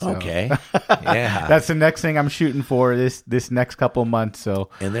yellowtail yet. So. Okay. Yeah. That's the next thing I'm shooting for this next couple of months. So.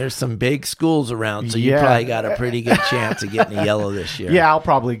 And there's some big schools around, so you probably got a pretty good chance of getting a yellow this year. Yeah, I'll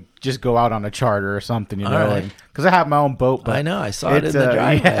probably just go out on a charter or something, because I have my own boat. But I know, I saw it in the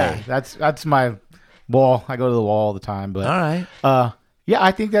driveway. Yeah, that's my wall. I go to the wall all the time. But all right. Yeah,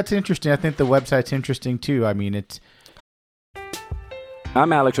 I think that's interesting. I think the website's interesting too. I mean,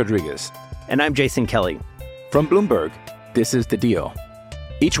 I'm Alex Rodriguez. And I'm Jason Kelly. From Bloomberg, this is The Deal.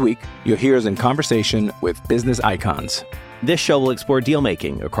 Each week, you'll hear us in conversation with business icons. This show will explore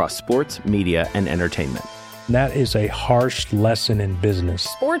deal-making across sports, media, and entertainment. That is a harsh lesson in business.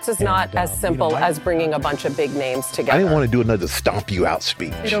 Sports is not as simple as bringing a bunch of big names together. I didn't want to do another stomp you out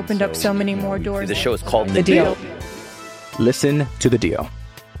speech. It opened up so many more doors. The show is called The Deal. Listen to The Deal.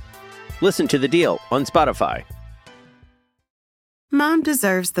 Listen to The Deal on Spotify. Mom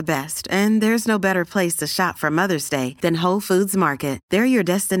deserves the best, and there's no better place to shop for Mother's Day than Whole Foods Market. They're your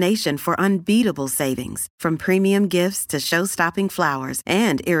destination for unbeatable savings, from premium gifts to show-stopping flowers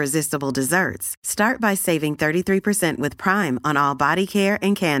and irresistible desserts. Start by saving 33% with Prime on all body care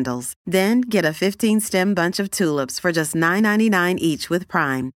and candles. Then get a 15-stem bunch of tulips for just $9.99 each with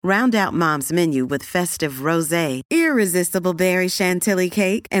Prime. Round out Mom's menu with festive rosé, irresistible berry chantilly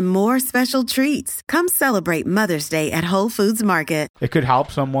cake, and more special treats. Come celebrate Mother's Day at Whole Foods Market. Market. It could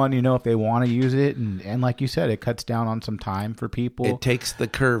help someone, if they want to use it. And like you said, it cuts down on some time for people. It takes the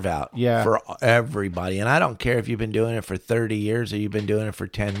curve out Yeah. for everybody. And I don't care if you've been doing it for 30 years or you've been doing it for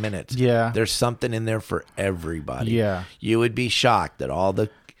 10 minutes. Yeah. There's something in there for everybody. Yeah. You would be shocked that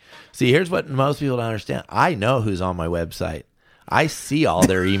See, here's what most people don't understand. I know who's on my website. I see all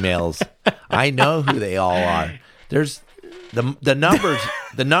their emails. I know who they all are. There's the numbers.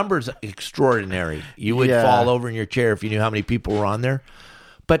 The numbers extraordinary. You would fall over in your chair if you knew how many people were on there.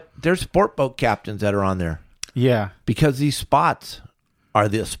 But there's sport boat captains that are on there. Yeah. Because these spots are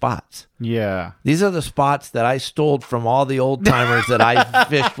the spots. Yeah. These are the spots that I stole from all the old timers that I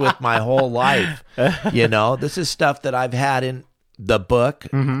fished with my whole life. This is stuff that I've had in the book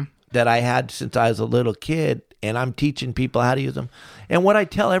that I had since I was a little kid, and I'm teaching people how to use them. And what I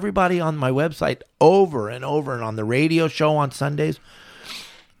tell everybody on my website over and over, and on the radio show on Sundays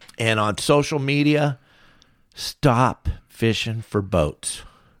and on social media, stop fishing for boats.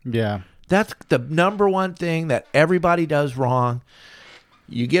 Yeah. That's the number one thing that everybody does wrong.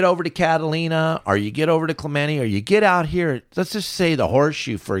 You get over to Catalina, or you get over to Clemente, or you get out here. Let's just say the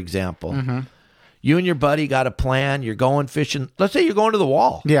Horseshoe, for example. You and your buddy got a plan. You're going fishing. Let's say you're going to the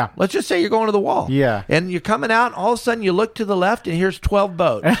wall. Yeah. Let's just say you're going to the wall. Yeah. And you're coming out, and all of a sudden you look to the left, and here's 12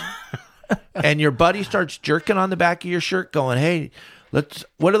 boats. And your buddy starts jerking on the back of your shirt going, hey,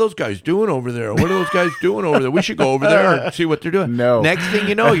 what are those guys doing over there? What are those guys doing over there? We should go over there and see what they're doing. No. Next thing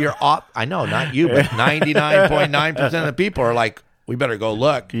you know, you're off. I know, not you, but 99.9% of the people are like, we better go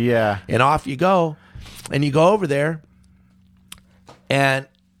look. Yeah. And off you go. And you go over there, and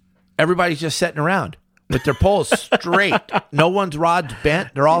everybody's just sitting around with their poles straight. No one's rod's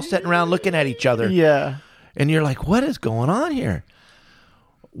bent. They're all sitting around looking at each other. Yeah. And you're like, what is going on here?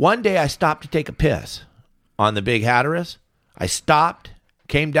 One day I stopped to take a piss on the Big Hatteras. I stopped,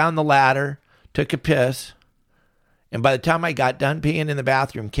 came down the ladder, took a piss, and by the time I got done peeing in the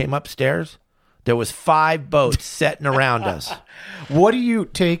bathroom, came upstairs, there was 5 boats sitting around us. What do you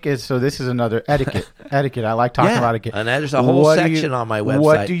take as, so this is another etiquette. I like talking about etiquette. And there's a whole section on my website.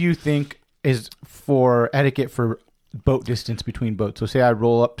 What do you think is for etiquette for boat distance between boats? So say I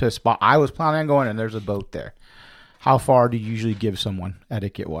roll up to a spot I was planning on going, and there's a boat there. How far do you usually give someone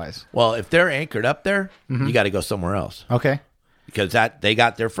etiquette-wise? Well, if they're anchored up there, you got to go somewhere else. Okay. Because they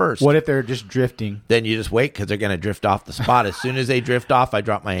got there first. What if they're just drifting? Then you just wait because they're going to drift off the spot. As soon as they drift off, I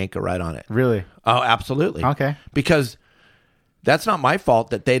drop my anchor right on it. Really? Oh, absolutely. Okay. Because that's not my fault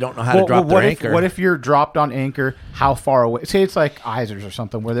that they don't know how to drop their anchor. What if you're dropped on anchor? How far away? Say it's like Isers or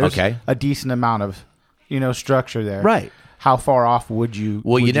something where there's a decent amount of, structure there. Right. How far off would you?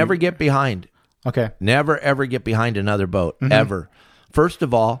 Well, you never get behind. Okay. Never, ever get behind another boat, ever. First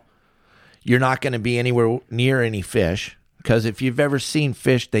of all, you're not going to be anywhere near any fish, because if you've ever seen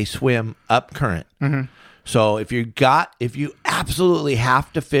fish, they swim up current. So if you absolutely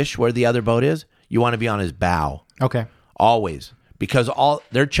have to fish where the other boat is, you want to be on his bow. Okay. Always. Because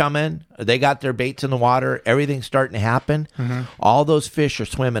they're chumming, they got their baits in the water, everything's starting to happen. All those fish are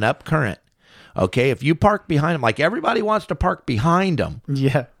swimming up current. Okay, if you park behind them, like everybody wants to park behind them.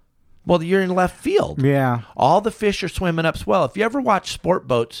 Yeah. Well, you're in left field. Yeah. All the fish are swimming up swell. If you ever watch sport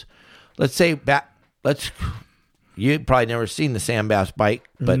boats, let's say you've probably never seen the sand bass bite,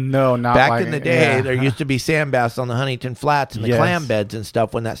 but no, not back like, in the day, there used to be sand bass on the Huntington Flats and the clam beds and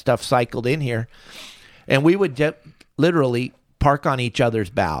stuff when that stuff cycled in here. And we would literally park on each other's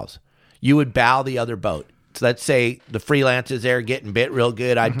bows. You would bow the other boat. So let's say the Freelance is there getting bit real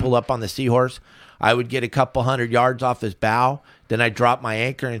good. I'd pull up on the Seahorse. I would get a couple 100 yards off his bow. Then I'd drop my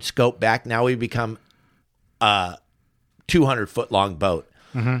anchor and scope back. Now we become a 200-foot long boat.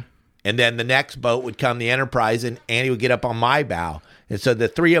 And then the next boat would come, the Enterprise, and Andy would get up on my bow. And so the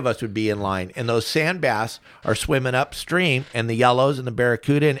 3 of us would be in line. And those sand bass are swimming upstream, and the yellows and the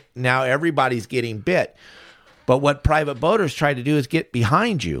barracuda, and now everybody's getting bit. But what private boaters try to do is get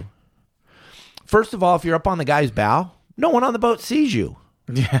behind you. First of all, if you're up on the guy's bow, no one on the boat sees you.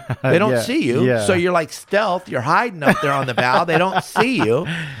 They don't see you. So you're like stealth. You're hiding up there on the bow. They don't see you.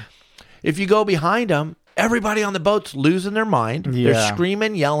 If you go behind them, everybody on the boat's losing their mind. They're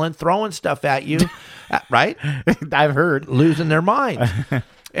screaming, yelling, throwing stuff at you. Right? I've heard. Losing their mind.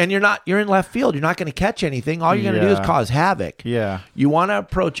 And you're in left field. You're not going to catch anything. All you're going to do is cause havoc. Yeah. You want to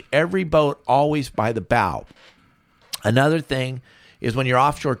approach every boat always by the bow. Another thing is when you're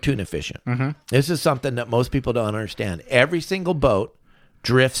offshore tuna fishing. This is something that most people don't understand. Every single boat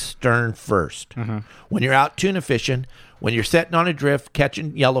drifts stern first. When you're out tuna fishing, when you're sitting on a drift,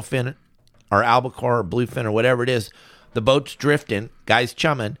 catching yellowfin or albacore or bluefin or whatever it is, the boat's drifting, guys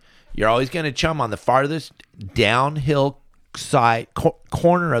chumming. You're always going to chum on the farthest downhill side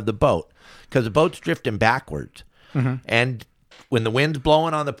corner of the boat because the boat's drifting backwards. And when the wind's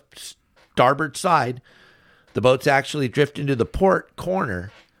blowing on the starboard side, the boat's actually drifting to the port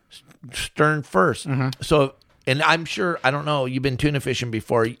corner, stern first. So, and I'm sure, I don't know, you've been tuna fishing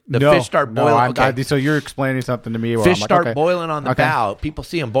before. The fish start boiling. So you're explaining something to me. Where Fish I'm like, start okay. boiling on the bow. People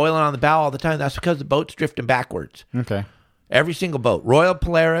see them boiling on the bow all the time. That's because the boat's drifting backwards. Okay. Every single boat, Royal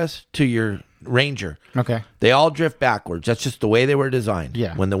Polaris to your Ranger. Okay. They all drift backwards. That's just the way they were designed.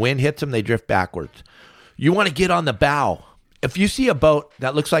 Yeah. When the wind hits them, they drift backwards. You want to get on the bow. If you see a boat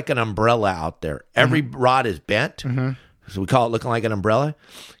that looks like an umbrella out there, every rod is bent, so we call it looking like an umbrella,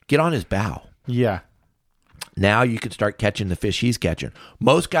 get on his bow. Yeah. Now you can start catching the fish he's catching.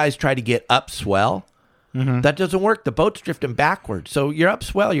 Most guys try to get up swell. That doesn't work. The boat's drifting backwards. So you're up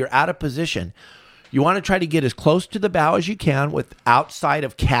swell. You're out of position. You want to try to get as close to the bow as you can with outside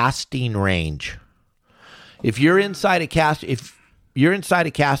of casting range. If you're inside a casting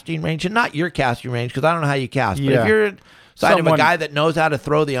range, and not your casting range, because I don't know how you cast, but if you're inside of a guy that knows how to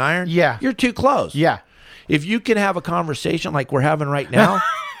throw the iron, you're too close. Yeah. If you can have a conversation like we're having right now,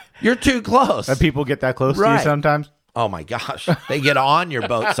 you're too close. And people get that close to you sometimes? Oh, my gosh. They get on your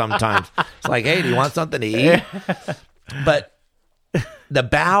boat sometimes. It's like, hey, do you want something to eat? But the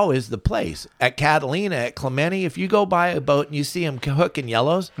bow is the place. At Catalina, at Clemente, if you go by a boat and you see them hooking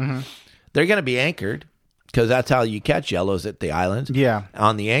yellows, they're going to be anchored because that's how you catch yellows at the islands. Yeah.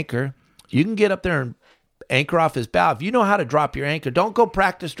 On the anchor. You can get up there and anchor off his bow. If you know how to drop your anchor, don't go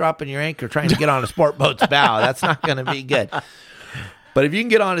practice dropping your anchor trying to get on a sport boat's bow. That's not going to be good. But if you can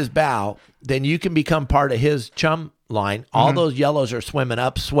get on his bow, then you can become part of his chum line. All those yellows are swimming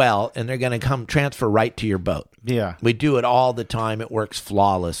up swell, and they're going to come transfer right to your boat. Yeah. We do it all the time. It works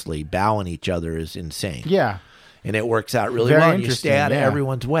flawlessly. Bowing each other is insane. Yeah. And it works out really Very well. And you interesting, stay out of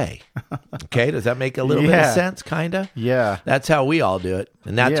everyone's way. Okay? Does that make a little bit of sense, kind of? Yeah. That's how we all do it.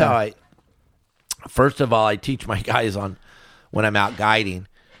 And that's how first of all, I teach my guys on when I'm out guiding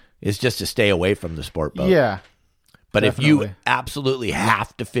is just to stay away from the sport boat. Yeah. But definitely. if you absolutely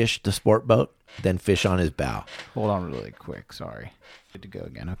have to fish the sport boat, then fish on his bow. Hold on really quick. Sorry. Good to go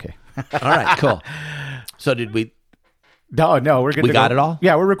again. Okay. All right, cool. So did we... No, we're good. We got it all?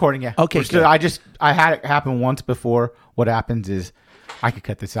 Yeah, we're recording. Yeah. Okay. Good. I had it happen once before. What happens is, I could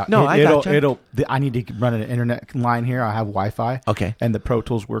cut this out. No, I gotcha. I need to run an internet line here. I have Wi-Fi. Okay. And the Pro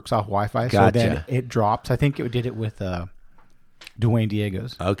Tools works off Wi-Fi. Gotcha. So then it drops. I think it did it with Dwayne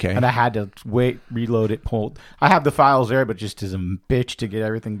Diego's. Okay. And I had to reload it, pulled. I have the files there, but just as a bitch to get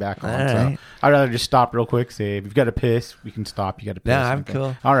everything back on. All so right. I'd rather just stop real quick. Say, if you've got to piss, we can stop. You got to piss. Yeah, I'm okay.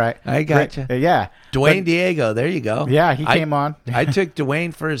 cool. All right. I gotcha. Yeah. Dwayne Diego, there you go. Yeah, he came on. I took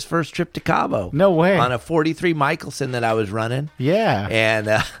Dwayne for his first trip to Cabo. No way. On a 43 Michelson that I was running. Yeah. And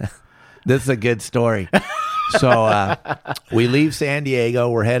this is a good story. So we leave San Diego.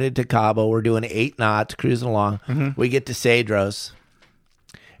 We're headed to Cabo. We're doing 8 knots, cruising along. We get to Cedros.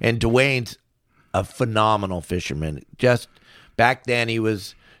 And Dwayne's a phenomenal fisherman. Just back then, he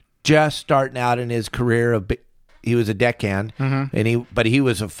was just starting out in his career. He was a deckhand, but he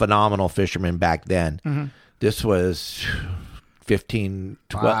was a phenomenal fisherman back then. This was 13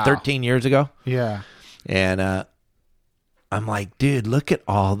 years ago. Yeah. And I'm like, dude, look at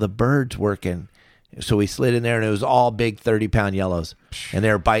all the birds working. So we slid in there, and it was all big 30-pound yellows. And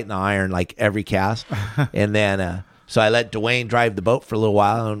they were biting the iron like every cast. And then... So I let Dwayne drive the boat for a little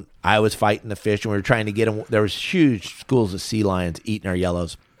while, and I was fighting the fish, and we were trying to get them. There was huge schools of sea lions eating our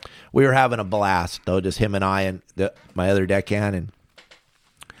yellows. We were having a blast, though, just him and I and my other deckhand. And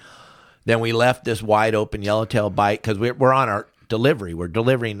then we left this wide-open yellowtail bite because we're on our delivery. We're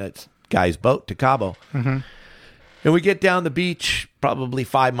delivering this guy's boat to Cabo. And we get down the beach, probably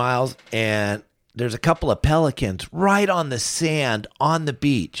 5 miles, and there's a couple of pelicans right on the sand on the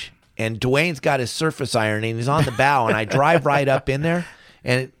beach. And Dwayne's got his surface iron, and he's on the bow, and I drive right up in there,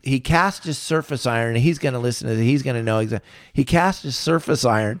 and he cast his surface iron, and he's going to listen to it. He's going to know exactly. He cast his surface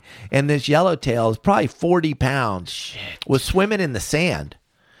iron, and this yellowtail is probably 40 pounds, was swimming in the sand.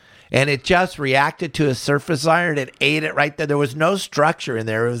 And it just reacted to his surface iron and ate it right there. There was no structure in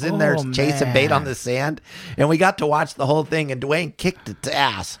there. It was in there chasing bait on the sand. And we got to watch the whole thing, and Dwayne kicked its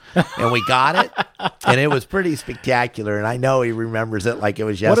ass. And we got it. And it was pretty spectacular. And I know he remembers it like it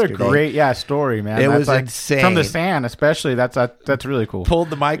was yesterday. What a great story, man. It That's was insane. From the sand, especially. That's really cool. Pulled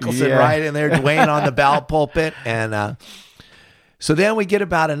the Michelson right in there, Dwayne on the bow pulpit. And so then we get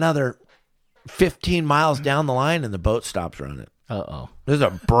about another 15 miles down the line, and the boat stops running. Uh-oh. This is a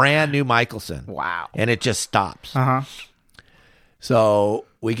brand new Michelson. Wow. And it just stops. Uh-huh. So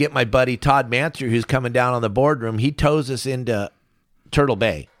we get my buddy Todd Manser, who's coming down on the boardroom. He tows us into Turtle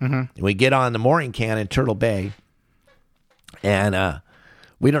Bay. We get on the mooring can in Turtle Bay, and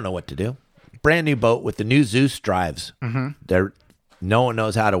we don't know what to do. brand new boat with the new Zeus drives. No one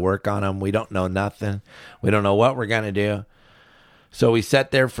knows how to work on them. We don't know nothing. We don't know what we're going to do. So we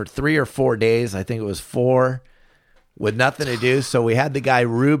sat there for 3 or 4 days. I think it was 4 with nothing to do. So we had the guy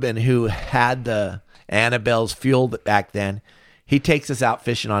Ruben who had the Annabelle's fuel back then. He takes us out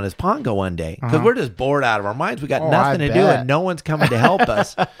fishing on his Pongo one day because we're just bored out of our minds. We got nothing to do and no one's coming to help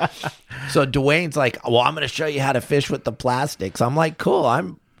us. So Dwayne's like, well, I'm going to show you how to fish with the plastics. I'm like, cool.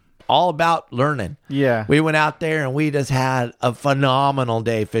 I'm all about learning. Yeah. We went out there and we just had a phenomenal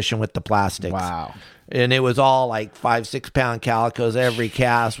day fishing with the plastics. Wow. And it was all like 5-6 pound calicos every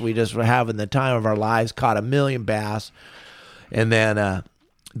cast. We just were having the time of our lives, caught 1 million bass. And then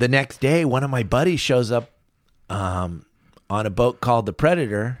the next day, one of my buddies shows up on a boat called the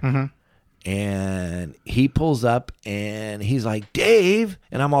Predator. And he pulls up and he's like, Dave.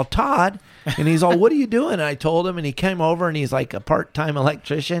 And I'm all, Todd. And he's all, what are you doing? And I told him, and he came over and he's like a part-time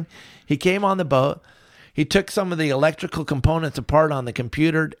electrician. He came on the boat. He took some of the electrical components apart on the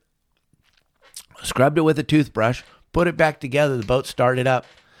computer, scrubbed it with a toothbrush, put it back together. The boat started up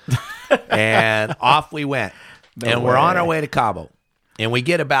and off we went. We're on our way to Cabo. And we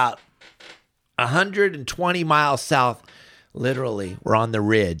get about 120 miles south. Literally, we're on the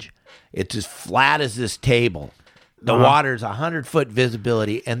ridge. It's as flat as this table. The water's 100-foot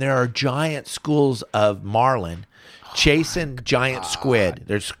visibility, and there are giant schools of marlin chasing giant squid.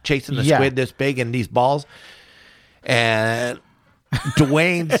 They're chasing the squid this big in these balls. And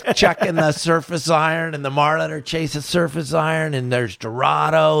Dwayne's chucking the surface iron, and the marlin are chasing surface iron, and there's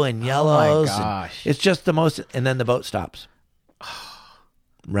Dorado and yellows. Oh, my gosh. It's just the most, and then the boat stops.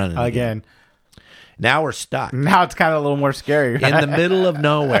 Running again. Now we're stuck. Now it's kind of a little more scary. Right? In the middle of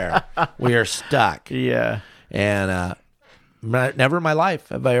nowhere, we are stuck. Yeah. And never in my life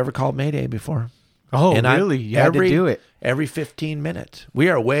have I ever called Mayday before. Oh, and really? You had to do it. Every 15 minutes. We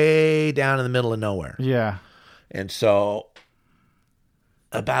are way down in the middle of nowhere. Yeah. And so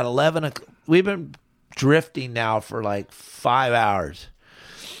about 11 o'clock, we've been drifting now for like 5 hours.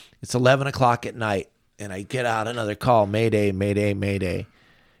 It's 11 o'clock at night, and I get out another call, Mayday, Mayday, Mayday.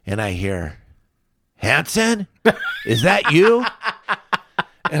 And I hear, Hanson, is that you?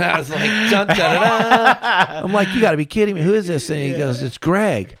 And I was like, dun, dun, dun, dun. I'm like, you got to be kidding me. Who is this? And he goes, it's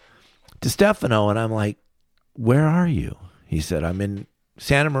Greg DiStefano. And I'm like, where are you? He said, I'm in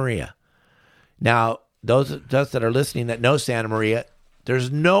Santa Maria. Now, those of us that are listening that know Santa Maria,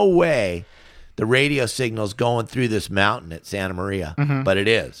 there's no way the radio signal's going through this mountain at Santa Maria, but it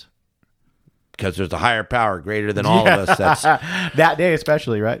is. Because there's a higher power greater than all of us. That's that day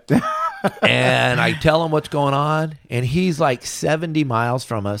especially, right? And I tell him what's going on, and he's like 70 miles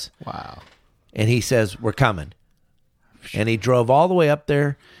from us. Wow. And he says, we're coming. And he drove all the way up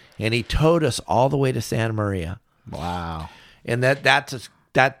there, and he towed us all the way to Santa Maria. Wow. And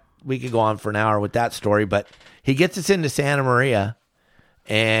that we could go on for an hour with that story, but he gets us into Santa Maria,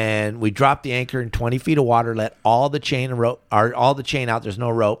 and we drop the anchor in 20 feet of water, let all the chain out. There's no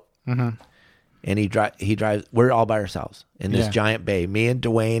rope. And he drives. We're all by ourselves in this giant bay. Me and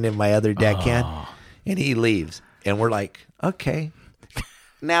Dwayne and my other deckhand. And he leaves. And we're like, okay,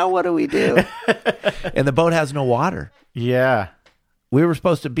 now what do we do? And the boat has no water. Yeah. We were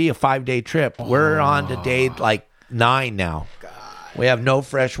supposed to be a 5-day trip. We're on to day like 9 now. God. We have no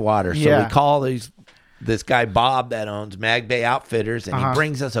fresh water. So we call this guy Bob that owns Mag Bay Outfitters, and he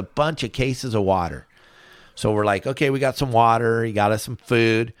brings us a bunch of cases of water. So we're like, okay, we got some water. He got us some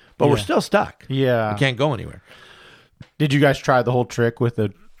food, but we're still stuck. Yeah. We can't go anywhere. Did you guys try the whole trick with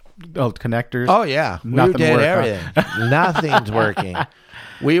the connectors? Oh, yeah. Nothing we did worked, everything. Nothing's working.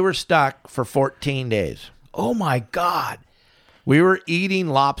 We were stuck for 14 days. Oh, my God. We were eating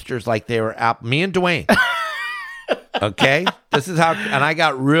lobsters like they were out. Me and Dwayne. Okay? This is how, and I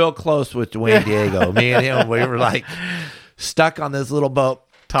got real close with Dwayne Diego. Me and him, we were like stuck on this little boat.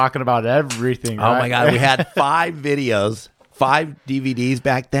 Talking about everything. Oh, my God. We had 5 videos, 5 DVDs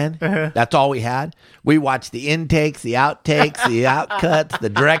back then. That's all we had. We watched the intakes, the outtakes, the outcuts, the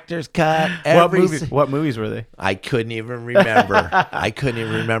director's cut. What movies were they? I couldn't even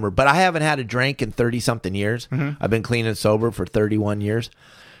remember. But I haven't had a drink in 30-something years. I've been clean and sober for 31 years.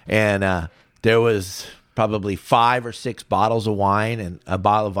 And there was probably 5 or 6 bottles of wine and a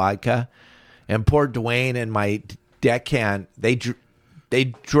bottle of vodka. And poor Dwayne and my deckhand, they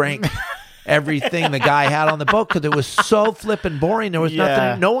drank everything the guy had on the boat because it was so flippin' boring. There was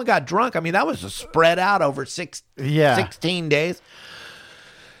nothing. No one got drunk. I mean, that was spread out over 16 days.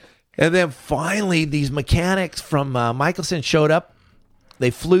 And then finally, these mechanics from Michelson showed up.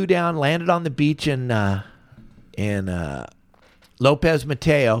 They flew down, landed on the beach in Lopez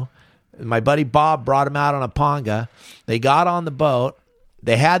Mateo. My buddy Bob brought him out on a Ponga. They got on the boat.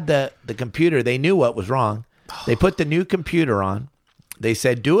 they had the computer. They knew what was wrong. They put the new computer on. They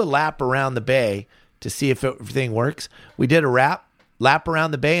said, do a lap around the bay to see if everything works. We did a lap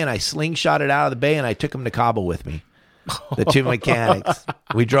around the bay, and I slingshot it out of the bay, and I took them to Cabo with me. The two mechanics.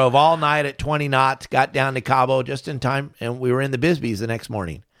 We drove all night at 20 knots, got down to Cabo just in time, and we were in the Bisbees the next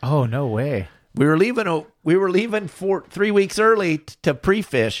morning. Oh, no way. We were leaving 3 weeks early to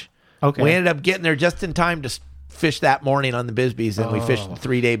pre-fish. Okay. We ended up getting there just in time to fish that morning on the Bisbees, and we fished the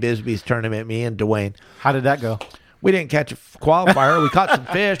 3-day Bisbees tournament, me and Dwayne. How did that go? We didn't catch a qualifier. We caught some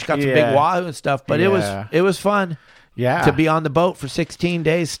fish, got some big wahoo and stuff, but it was fun. Yeah. To be on the boat for 16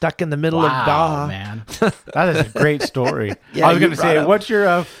 days stuck in the middle of Daha. Man. That is a great story. Yeah, I was going to say, what's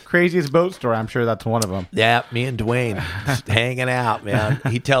your craziest boat story? I'm sure that's one of them. Yeah, me and Dwayne just hanging out, man.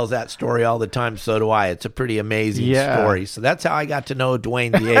 He tells that story all the time, so do I. It's a pretty amazing story. So that's how I got to know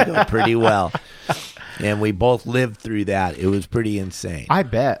Dwayne Diego pretty well. And we both lived through that. It was pretty insane. I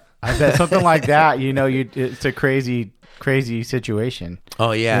bet something like that, it's a crazy situation.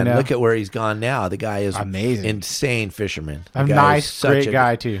 Oh, yeah. And look at where he's gone now. The guy is amazing. Insane fisherman. A nice, great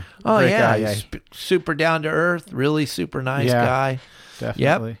guy, too. Oh, great yeah. Guy, He's super down to earth, really super nice guy.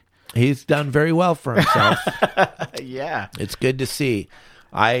 Definitely. Yep. He's done very well for himself. Yeah. It's good to see.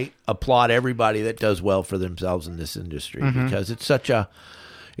 I applaud everybody that does well for themselves in this industry because it's such a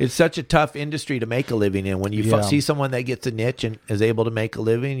tough industry to make a living in. When you see someone that gets a niche and is able to make a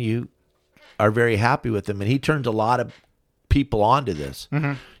living, you are very happy with him. And he turns a lot of people onto this.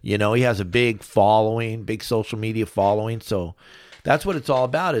 He has a big following, big social media following. So that's what it's all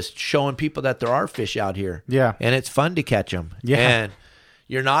about, is showing people that there are fish out here. Yeah. And it's fun to catch them. Yeah. And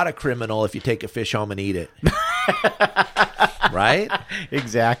you're not a criminal if you take a fish home and eat it. Right?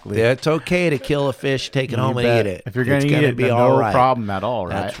 Exactly. Yeah, it's okay to kill a fish, take it home and eat it. If you're going to eat it, be no problem at all,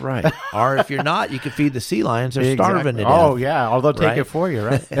 right? That's right. Or if you're not, you can feed the sea lions. They're starving to death. Oh, yeah. Or they'll take it for you,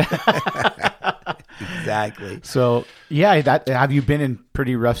 right? Exactly. So, have you been in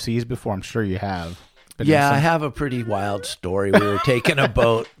pretty rough seas before? I'm sure you have. I have a pretty wild story. We were taking a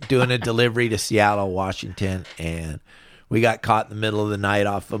boat, doing a delivery to Seattle, Washington, and we got caught in the middle of the night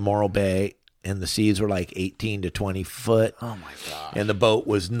off of Morro Bay. And the seas were like 18 to 20 foot. Oh, my God. And the boat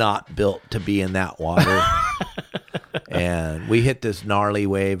was not built to be in that water. And we hit this gnarly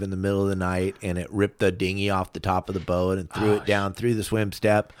wave in the middle of the night, and it ripped the dinghy off the top of the boat and threw it down through the swim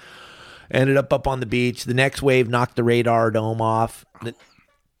step. Ended up on the beach. The next wave knocked the radar dome off,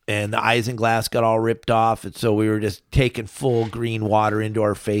 and the isinglass got all ripped off. And so we were just taking full green water into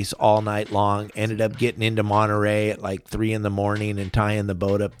our face all night long. Ended up getting into Monterey at like 3 a.m. and tying the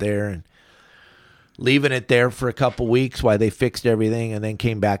boat up there and leaving it there for a couple weeks while they fixed everything, and then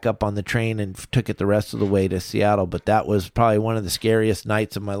came back up on the train and took it the rest of the way to Seattle. But that was probably one of the scariest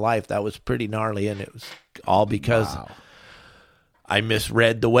nights of my life. That was pretty gnarly, and it was all because I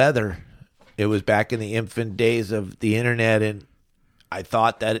misread the weather. It was back in the infant days of the internet, and I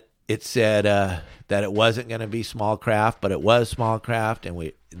thought that it said that it wasn't going to be small craft, but it was small craft.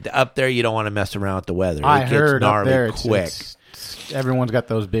 And up there, you don't want to mess around with the weather. I it heard gets gnarly up there, quick. Everyone's got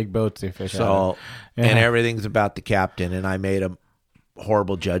those big boats they fish out. And everything's about the captain, and I made a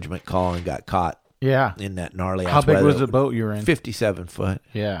horrible judgment call and got caught in that gnarly ass How big weather. was the boat you were in? 57 foot.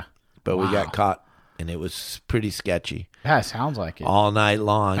 Yeah. But we got caught, and it was pretty sketchy. Yeah, it sounds like it. All night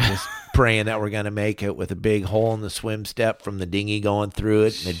long, just praying that we're going to make it, with a big hole in the swim step from the dinghy going through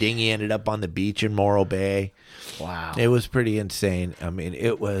it. And the dinghy ended up on the beach in Morro Bay. Wow. It was pretty insane. I mean,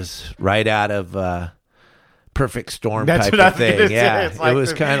 it was right out of Perfect Storm That's type what of thing. Yeah, like it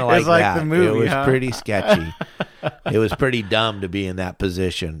was kind of like that. The movie, it was huh? pretty sketchy. It was pretty dumb to be in that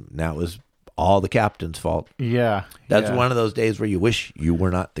position. That was all the captain's fault. Yeah. That's one of those days where you wish you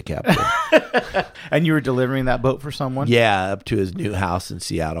were not the captain. And you were delivering that boat for someone? Yeah, up to his new house in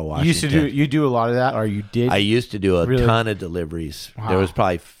Seattle, Washington. You do a lot of that, or you did? I used to do a ton of deliveries. Wow. There was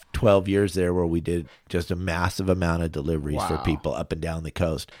probably 12 years there where we did just a massive amount of deliveries for people up and down the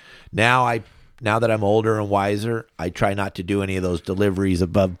coast. Now that I'm older and wiser, I try not to do any of those deliveries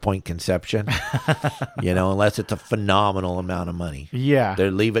above Point Conception, unless it's a phenomenal amount of money. Yeah.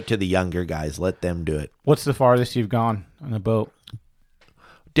 Leave it to the younger guys. Let them do it. What's the farthest you've gone on a boat?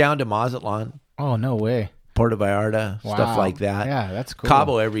 Down to Mazatlan. Oh, no way. Puerto Vallarta, stuff like that. Yeah, that's cool.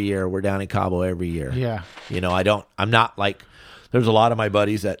 Cabo every year. We're down in Cabo every year. Yeah. I'm not like, there's a lot of my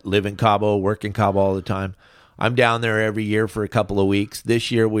buddies that live in Cabo, work in Cabo all the time. I'm down there every year for a couple of weeks.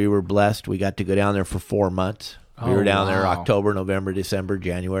 This year we were blessed. We got to go down there for 4 months. We were down there October, November, December,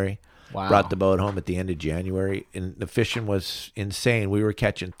 January. Wow. Brought the boat home at the end of January. And the fishing was insane. We were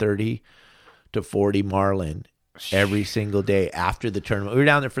catching 30 to 40 marlin every single day after the tournament. We were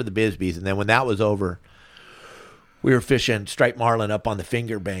down there for the Bisbees. And then when that was over, we were fishing striped marlin up on the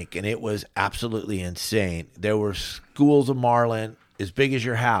Finger Bank, and it was absolutely insane. There were schools of marlin as big as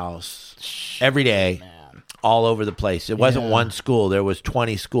your house every day, all over the place. It wasn't one school. There was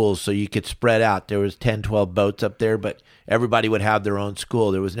 20 schools, so you could spread out. There was 10, 12 boats up there, but everybody would have their own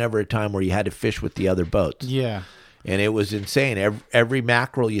school. There was never a time where you had to fish with the other boats. Yeah. And it was insane. Every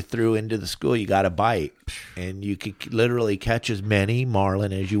mackerel you threw into the school, you got a bite. And you could literally catch as many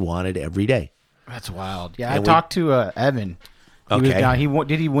marlin as you wanted every day. That's wild. Yeah, I talked to Evan. He was down.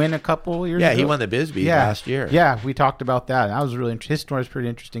 Did he win a couple years ago? Yeah, he won the Bisbee last year. Yeah, we talked about that. That was really interesting. His story is pretty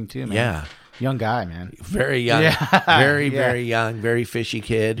interesting too, man. Yeah. Young guy, man. Very young. Yeah. Very young. Very fishy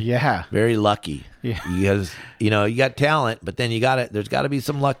kid. Yeah. Very lucky. Yeah. Because, you got talent, but then there's got to be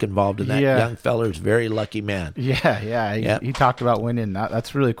some luck involved in that. Young feller's very lucky man. Yeah. He talked about winning.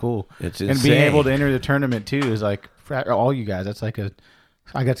 That's really cool. It's insane. And being able to enter the tournament too is like, for all you guys, that's like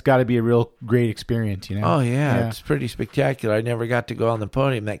I guess it's got to be a real great experience, Oh, yeah. It's pretty spectacular. I never got to go on the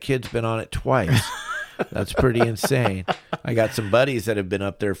podium. That kid's been on it twice. That's pretty insane. I got some buddies that have been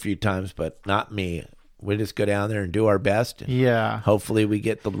up there a few times, but not me. We just go down there and do our best. And hopefully we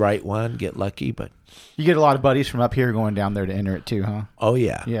get the right one, get lucky. But you get a lot of buddies from up here going down there to enter it too, huh? Oh,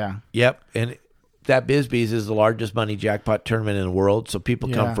 yeah. Yeah. Yep. And that Bisbee's is the largest money jackpot tournament in the world, so people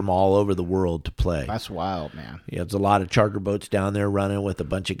come from all over the world to play. That's wild, man. Yeah, there's a lot of charter boats down there running with a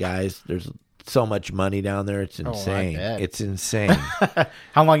bunch of guys. There's so much money down there. It's insane. It's insane.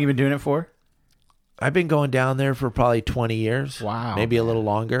 How long have you been doing it for? I've been going down there for probably 20 years. Wow. Maybe a little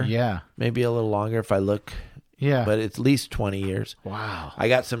longer. Yeah. Maybe a little longer if I look. Yeah. But it's at least 20 years. Wow. I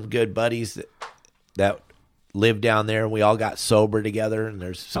got some good buddies that live down there, and we all got sober together, and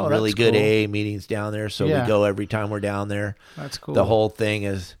there's some really good AA meetings down there, so we go every time we're down there. That's cool. The whole thing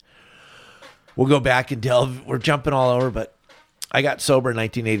is we'll go back and we're jumping all over, but I got sober in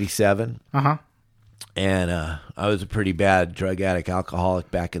 1987. And I was a pretty bad drug addict, alcoholic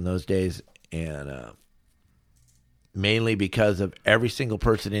back in those days, and mainly because of every single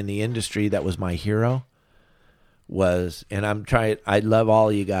person in the industry that was my hero I love all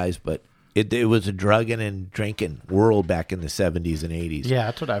of you guys, but it was a drugging and drinking world back in the 70s and 80s. Yeah,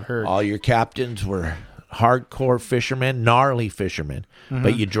 that's what I've heard. All your captains were hardcore fishermen, gnarly fishermen,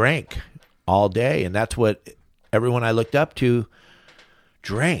 but you drank all day, and that's what everyone I looked up to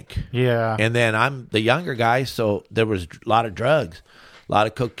drank. Yeah. And then I'm the younger guy, so there was a lot of drugs, a lot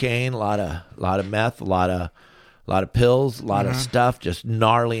of cocaine, a lot of meth, a lot of pills, a lot of stuff, just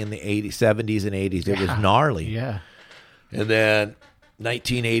gnarly in the 70s and 80s. It was gnarly. Yeah. And then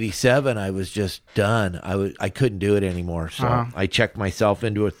 1987, I was just done. I couldn't do it anymore. So I checked myself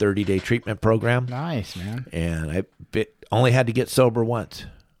into a 30-day treatment program. Nice, man. And I only had to get sober once.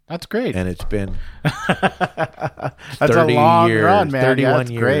 That's great. And it's been that's 30 a long years, run, man.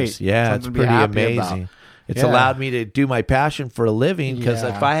 31 years. Great. Yeah, it's pretty amazing. It's allowed me to do my passion for a living, because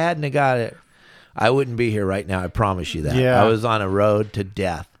if I hadn't have got it, I wouldn't be here right now. I promise you that. Yeah. I was on a road to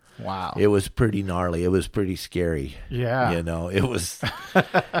death. Wow. It was pretty gnarly. It was pretty scary. Yeah. It was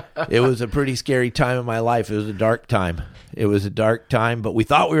a pretty scary time in my life. It was a dark time. But we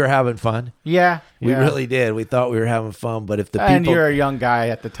thought we were having fun. Yeah. We really did. We thought we were having fun, but if the people... And you're a young guy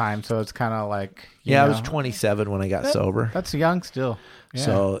at the time, so it's kind of like... I was 27 when I got sober. That's young still. Yeah.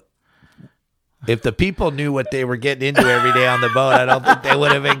 So if the people knew what they were getting into every day on the boat, I don't think they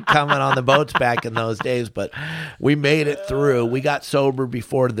would have been coming on the boats back in those days. But we made it through. We got sober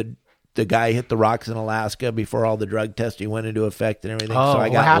before the guy hit the rocks in Alaska, before all the drug testing went into effect and everything. Oh, so I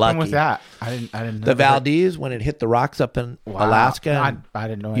got what happened lucky. with that? I didn't know. The Valdez, when it hit the rocks up in Alaska. I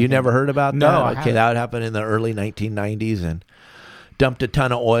didn't know anything. You never heard about that? No. Okay, that happened in the early 1990s, and dumped a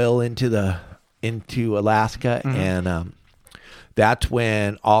ton of oil into Alaska, and that's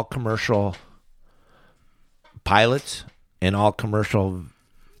when all commercial pilots and all commercial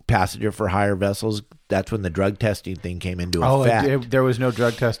passenger for hire vessels, that's when the drug testing thing came into effect. There was no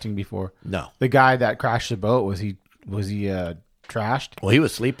drug testing before. No. The guy that crashed the boat, was he trashed? Well, he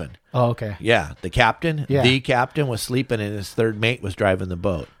was sleeping. Oh, okay. Yeah, the captain was sleeping, and his third mate was driving the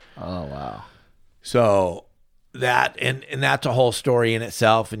boat. Oh, wow. So that and that's a whole story in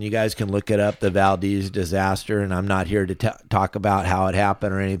itself, and you guys can look it up, the Valdez disaster, and I'm not here to talk about how it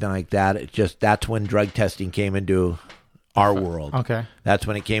happened or anything like that. It's just that's when drug testing came into our world. Okay. That's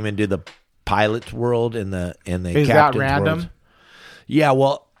when it came into the pilot's world and the Is captain's that random? world. Yeah,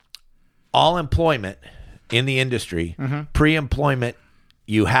 well, all employment in the industry, pre-employment,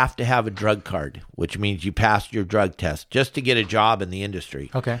 you have to have a drug card, which means you passed your drug test just to get a job in the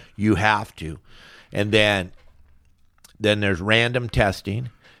industry. Okay. You have to. And then there's random testing,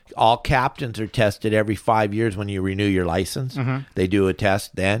 all captains are tested every 5 years when you renew your license. They do a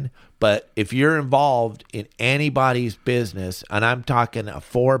test then. But if you're involved in anybody's business, and I'm talking a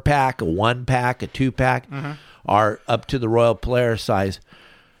 4-pack, a 1-pack, a 2-pack, are up to the Royal Polaris size,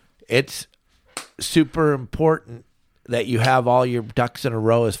 it's super important that you have all your ducks in a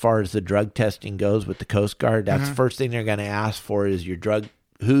row as far as the drug testing goes with the Coast Guard. That's the first thing they're going to ask for is your drug.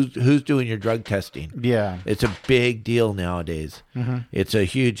 Who's doing your drug testing? Yeah, it's a big deal nowadays. It's a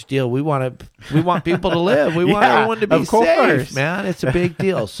huge deal. We want people to live. We want everyone to be safe, man. It's a big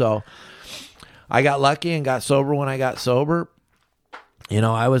deal. So I got lucky and got sober when I got sober. You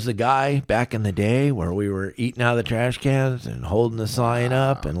know, I was the guy back in the day where we were eating out of the trash cans and holding the sign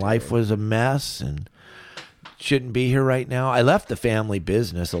up, and life was a mess and shouldn't be here right now. I left the family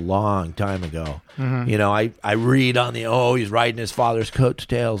business a long time ago. You know, I read on he's riding his father's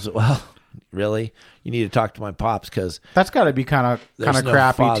coattails. Well, really? You need to talk to my pops because that's got to be kind of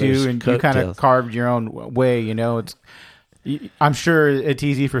crappy too. And you kind of carved your own way. You know, I'm sure it's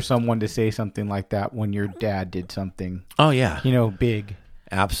easy for someone to say something like that when your dad did something. Oh yeah, you know, big.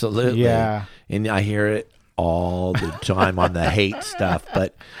 Absolutely. Yeah, and I hear it all the time on the hate stuff,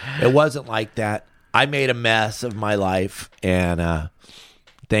 but it wasn't like that. I made a mess of my life, and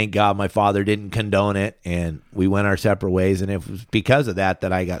thank God my father didn't condone it, and we went our separate ways. And it was because of that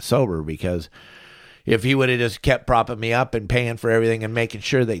I got sober, because if he would have just kept propping me up and paying for everything and making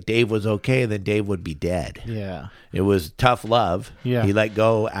sure that Dave was okay, then Dave would be dead. Yeah. It was tough love. Yeah. He let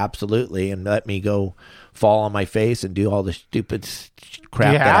go, absolutely, and let me go fall on my face and do all the stupid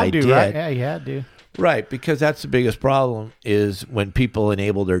crap that I did. Right? Yeah, you had to. Right, because that's the biggest problem is when people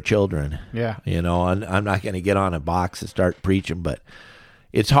enable their children. Yeah. You know, I'm not going to get on a box and start preaching, but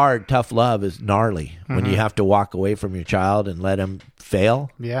it's hard. Tough love is gnarly when you have to walk away from your child and let him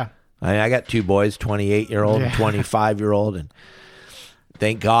fail. Yeah. I got 2 boys, 28-year-old and 25-year-old, and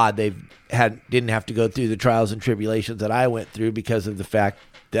thank God they didn't have to go through the trials and tribulations that I went through because of the fact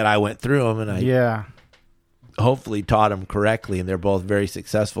that I went through them, and I hopefully taught them correctly, and they're both very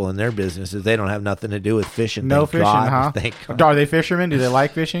successful in their businesses. They don't have nothing to do with fishing. No fishing, huh? Are they fishermen? Do they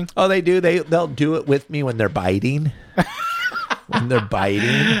like fishing? Oh, they do. They'll do it with me when they're biting. When they're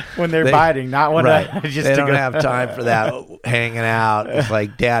biting. When they're biting, not when just they don't have time for that hanging out. It's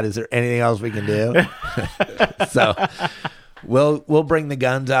like, Dad, is there anything else we can do? So we'll bring the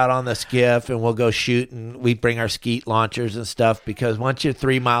guns out on the skiff and we'll go shoot, and we bring our skeet launchers and stuff, because once you're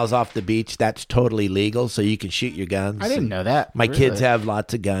 3 miles off the beach, that's totally legal, so you can shoot your guns. I didn't know that. My kids have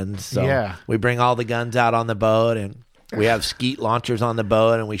lots of guns, so we bring all the guns out on the boat, and we have skeet launchers on the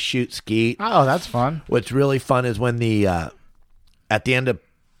boat, and we shoot skeet. Oh, that's fun. What's really fun is when at the end of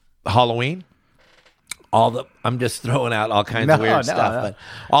Halloween, I'm just throwing out all kinds of weird stuff, but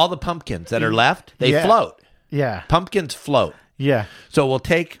all the pumpkins that are left, they float. Yeah. Pumpkins float. Yeah. So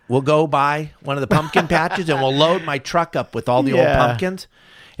we'll go by one of the pumpkin patches and we'll load my truck up with all the old pumpkins,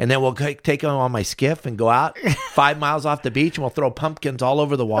 and then we'll take them on my skiff and go out 5 miles off the beach, and we'll throw pumpkins all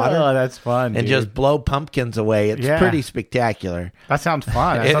over the water. Oh, that's fun. And just blow pumpkins away. It's pretty spectacular. That sounds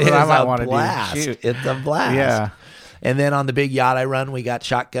fun. That's something I might want to do. Shoot. It's a blast. Yeah. And then on the big yacht I run, we got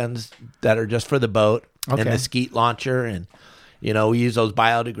shotguns that are just for the boat and the skeet launcher, and we use those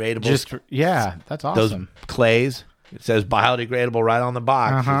biodegradable. That's awesome. Those clays. It says biodegradable right on the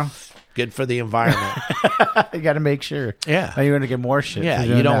box. It's good for the environment. You got to make sure. Yeah. You're going to get more shit. Yeah,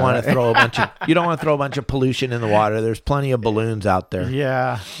 you don't want to throw a bunch of pollution in the water. There's plenty of balloons out there.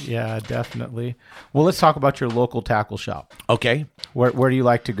 Yeah, definitely. Well, let's talk about your local tackle shop. Okay. Where do you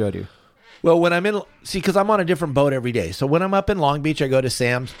like to go to? Well, when I'm because I'm on a different boat every day. So when I'm up in Long Beach, I go to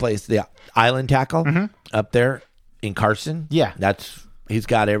Sam's place, the Island Tackle, up there in Carson. Yeah. He's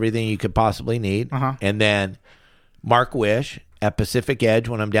got everything you could possibly need. And then Mark Wish at Pacific Edge,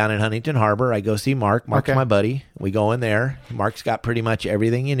 when I'm down in Huntington Harbor, I go see Mark. Mark's my buddy. We go in there. Mark's got pretty much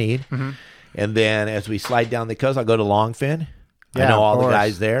everything you need. And then as we slide down the coast, I'll go to Longfin. I know all the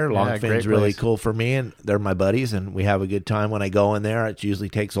guys there. Longfin's really cool for me, and they're my buddies, and we have a good time when I go in there. It usually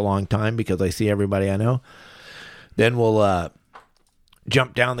takes a long time because I see everybody I know. Then we'll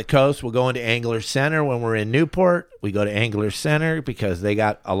jump down the coast. We'll go into Angler Center when we're in Newport. We go to Angler Center because they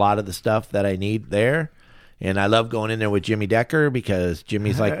got a lot of the stuff that I need there. And I love going in there with Jimmy Decker because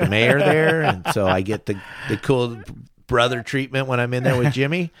Jimmy's like the mayor there, and so I get the cool brother treatment when I'm in there with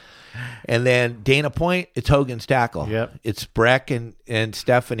Jimmy. And then Dana Point, it's Hogan's Tackle. Yep. It's Breck and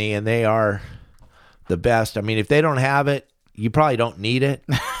Stephanie, and they are the best. I mean, if they don't have it, you probably don't need it.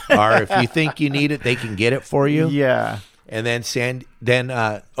 Or if you think you need it, they can get it for you. Yeah. And then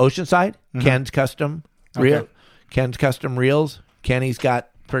Oceanside, Ken's Custom Reel. Ken's Custom Reels. Kenny's got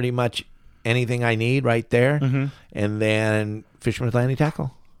pretty much anything I need right there. And then Fisherman's Landing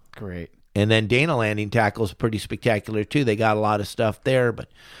Tackle. Great. And then Dana Landing Tackle is pretty spectacular too. They got a lot of stuff there, but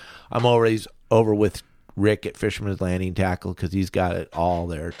I'm always over with Rick at Fisherman's Landing Tackle because he's got it all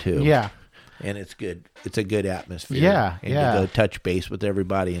there too. Yeah. And it's good. It's a good atmosphere. Yeah, and yeah. to go touch base with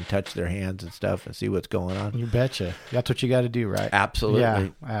everybody and touch their hands and stuff and see what's going on. You betcha. That's what you got to do, right? Absolutely. Yeah,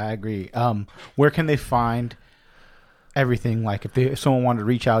 I agree. Where can they find everything? Like if someone wanted to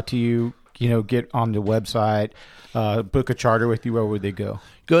reach out to you, get on the website, book a charter with you, where would they go?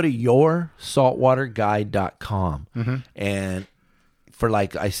 Go to yoursaltwaterguide.com. Mm-hmm. And for,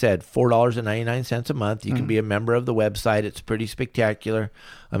 like I said, $4.99 a month, you can be a member of the website. It's pretty spectacular.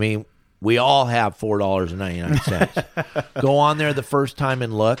 I mean, we all have $4.99. Go on there the first time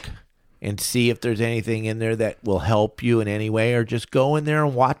and look and see if there's anything in there that will help you in any way, or just go in there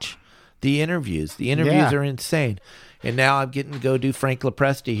and watch the interviews. The interviews are insane. And now I'm getting to go do Frank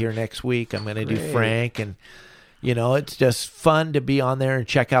Lopresti here next week. I'm going to do Frank, and it's just fun to be on there and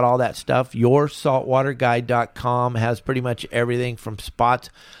check out all that stuff. YourSaltwaterGuide.com has pretty much everything from spots.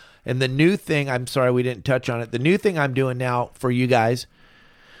 And the new thing, I'm sorry we didn't touch on it, the new thing I'm doing now for you guys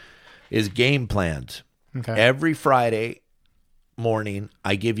is game plans. Okay. Every Friday morning,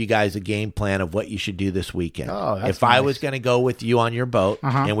 I give you guys a game plan of what you should do this weekend. Oh, that's if I was going to go with you on your boat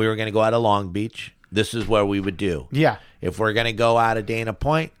and we were going to go out of Long Beach, this is where we would do. Yeah. If we're going to go out of Dana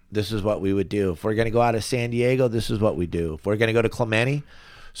Point, this is what we would do. If we're going to go out of San Diego, this is what we do. If we're going to go to Clemente,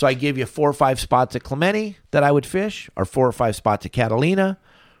 so I give you 4 or 5 spots at Clemente that I would fish, or 4 or 5 spots at Catalina,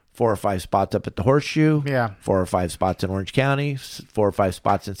 4 or 5 spots up at the Horseshoe, 4 or 5 spots in Orange County, 4 or 5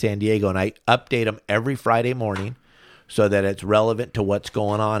 spots in San Diego, and I update them every Friday morning so that it's relevant to what's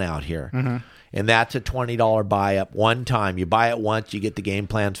going on out here. Mm-hmm. And that's a $20 buy up one time. You buy it once, you get the game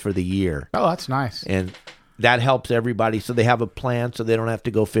plans for the year. Oh, that's nice. And that helps everybody so they have a plan so they don't have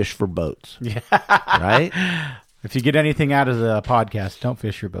to go fish for boats. Yeah. Right? If you get anything out of the podcast, don't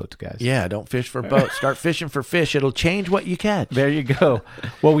fish your boats, guys. Yeah, don't fish for boats. Start fishing for fish. It'll change what you catch. There you go.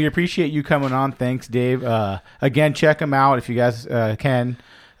 Well, we appreciate you coming on. Thanks, Dave. Again, check him out if you guys can.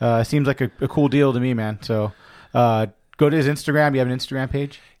 Seems like a cool deal to me, man. So go to his Instagram. You have an Instagram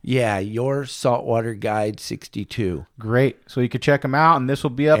page? Yeah, Your Saltwater Guide 62. Great. So you can check him out, and this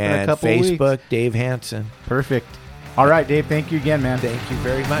will be up in a couple Facebook, weeks. Facebook, Dave Hansen. Perfect. All right, Dave. Thank you again, man. Thank you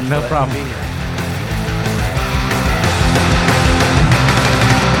very much. No problem. Be here.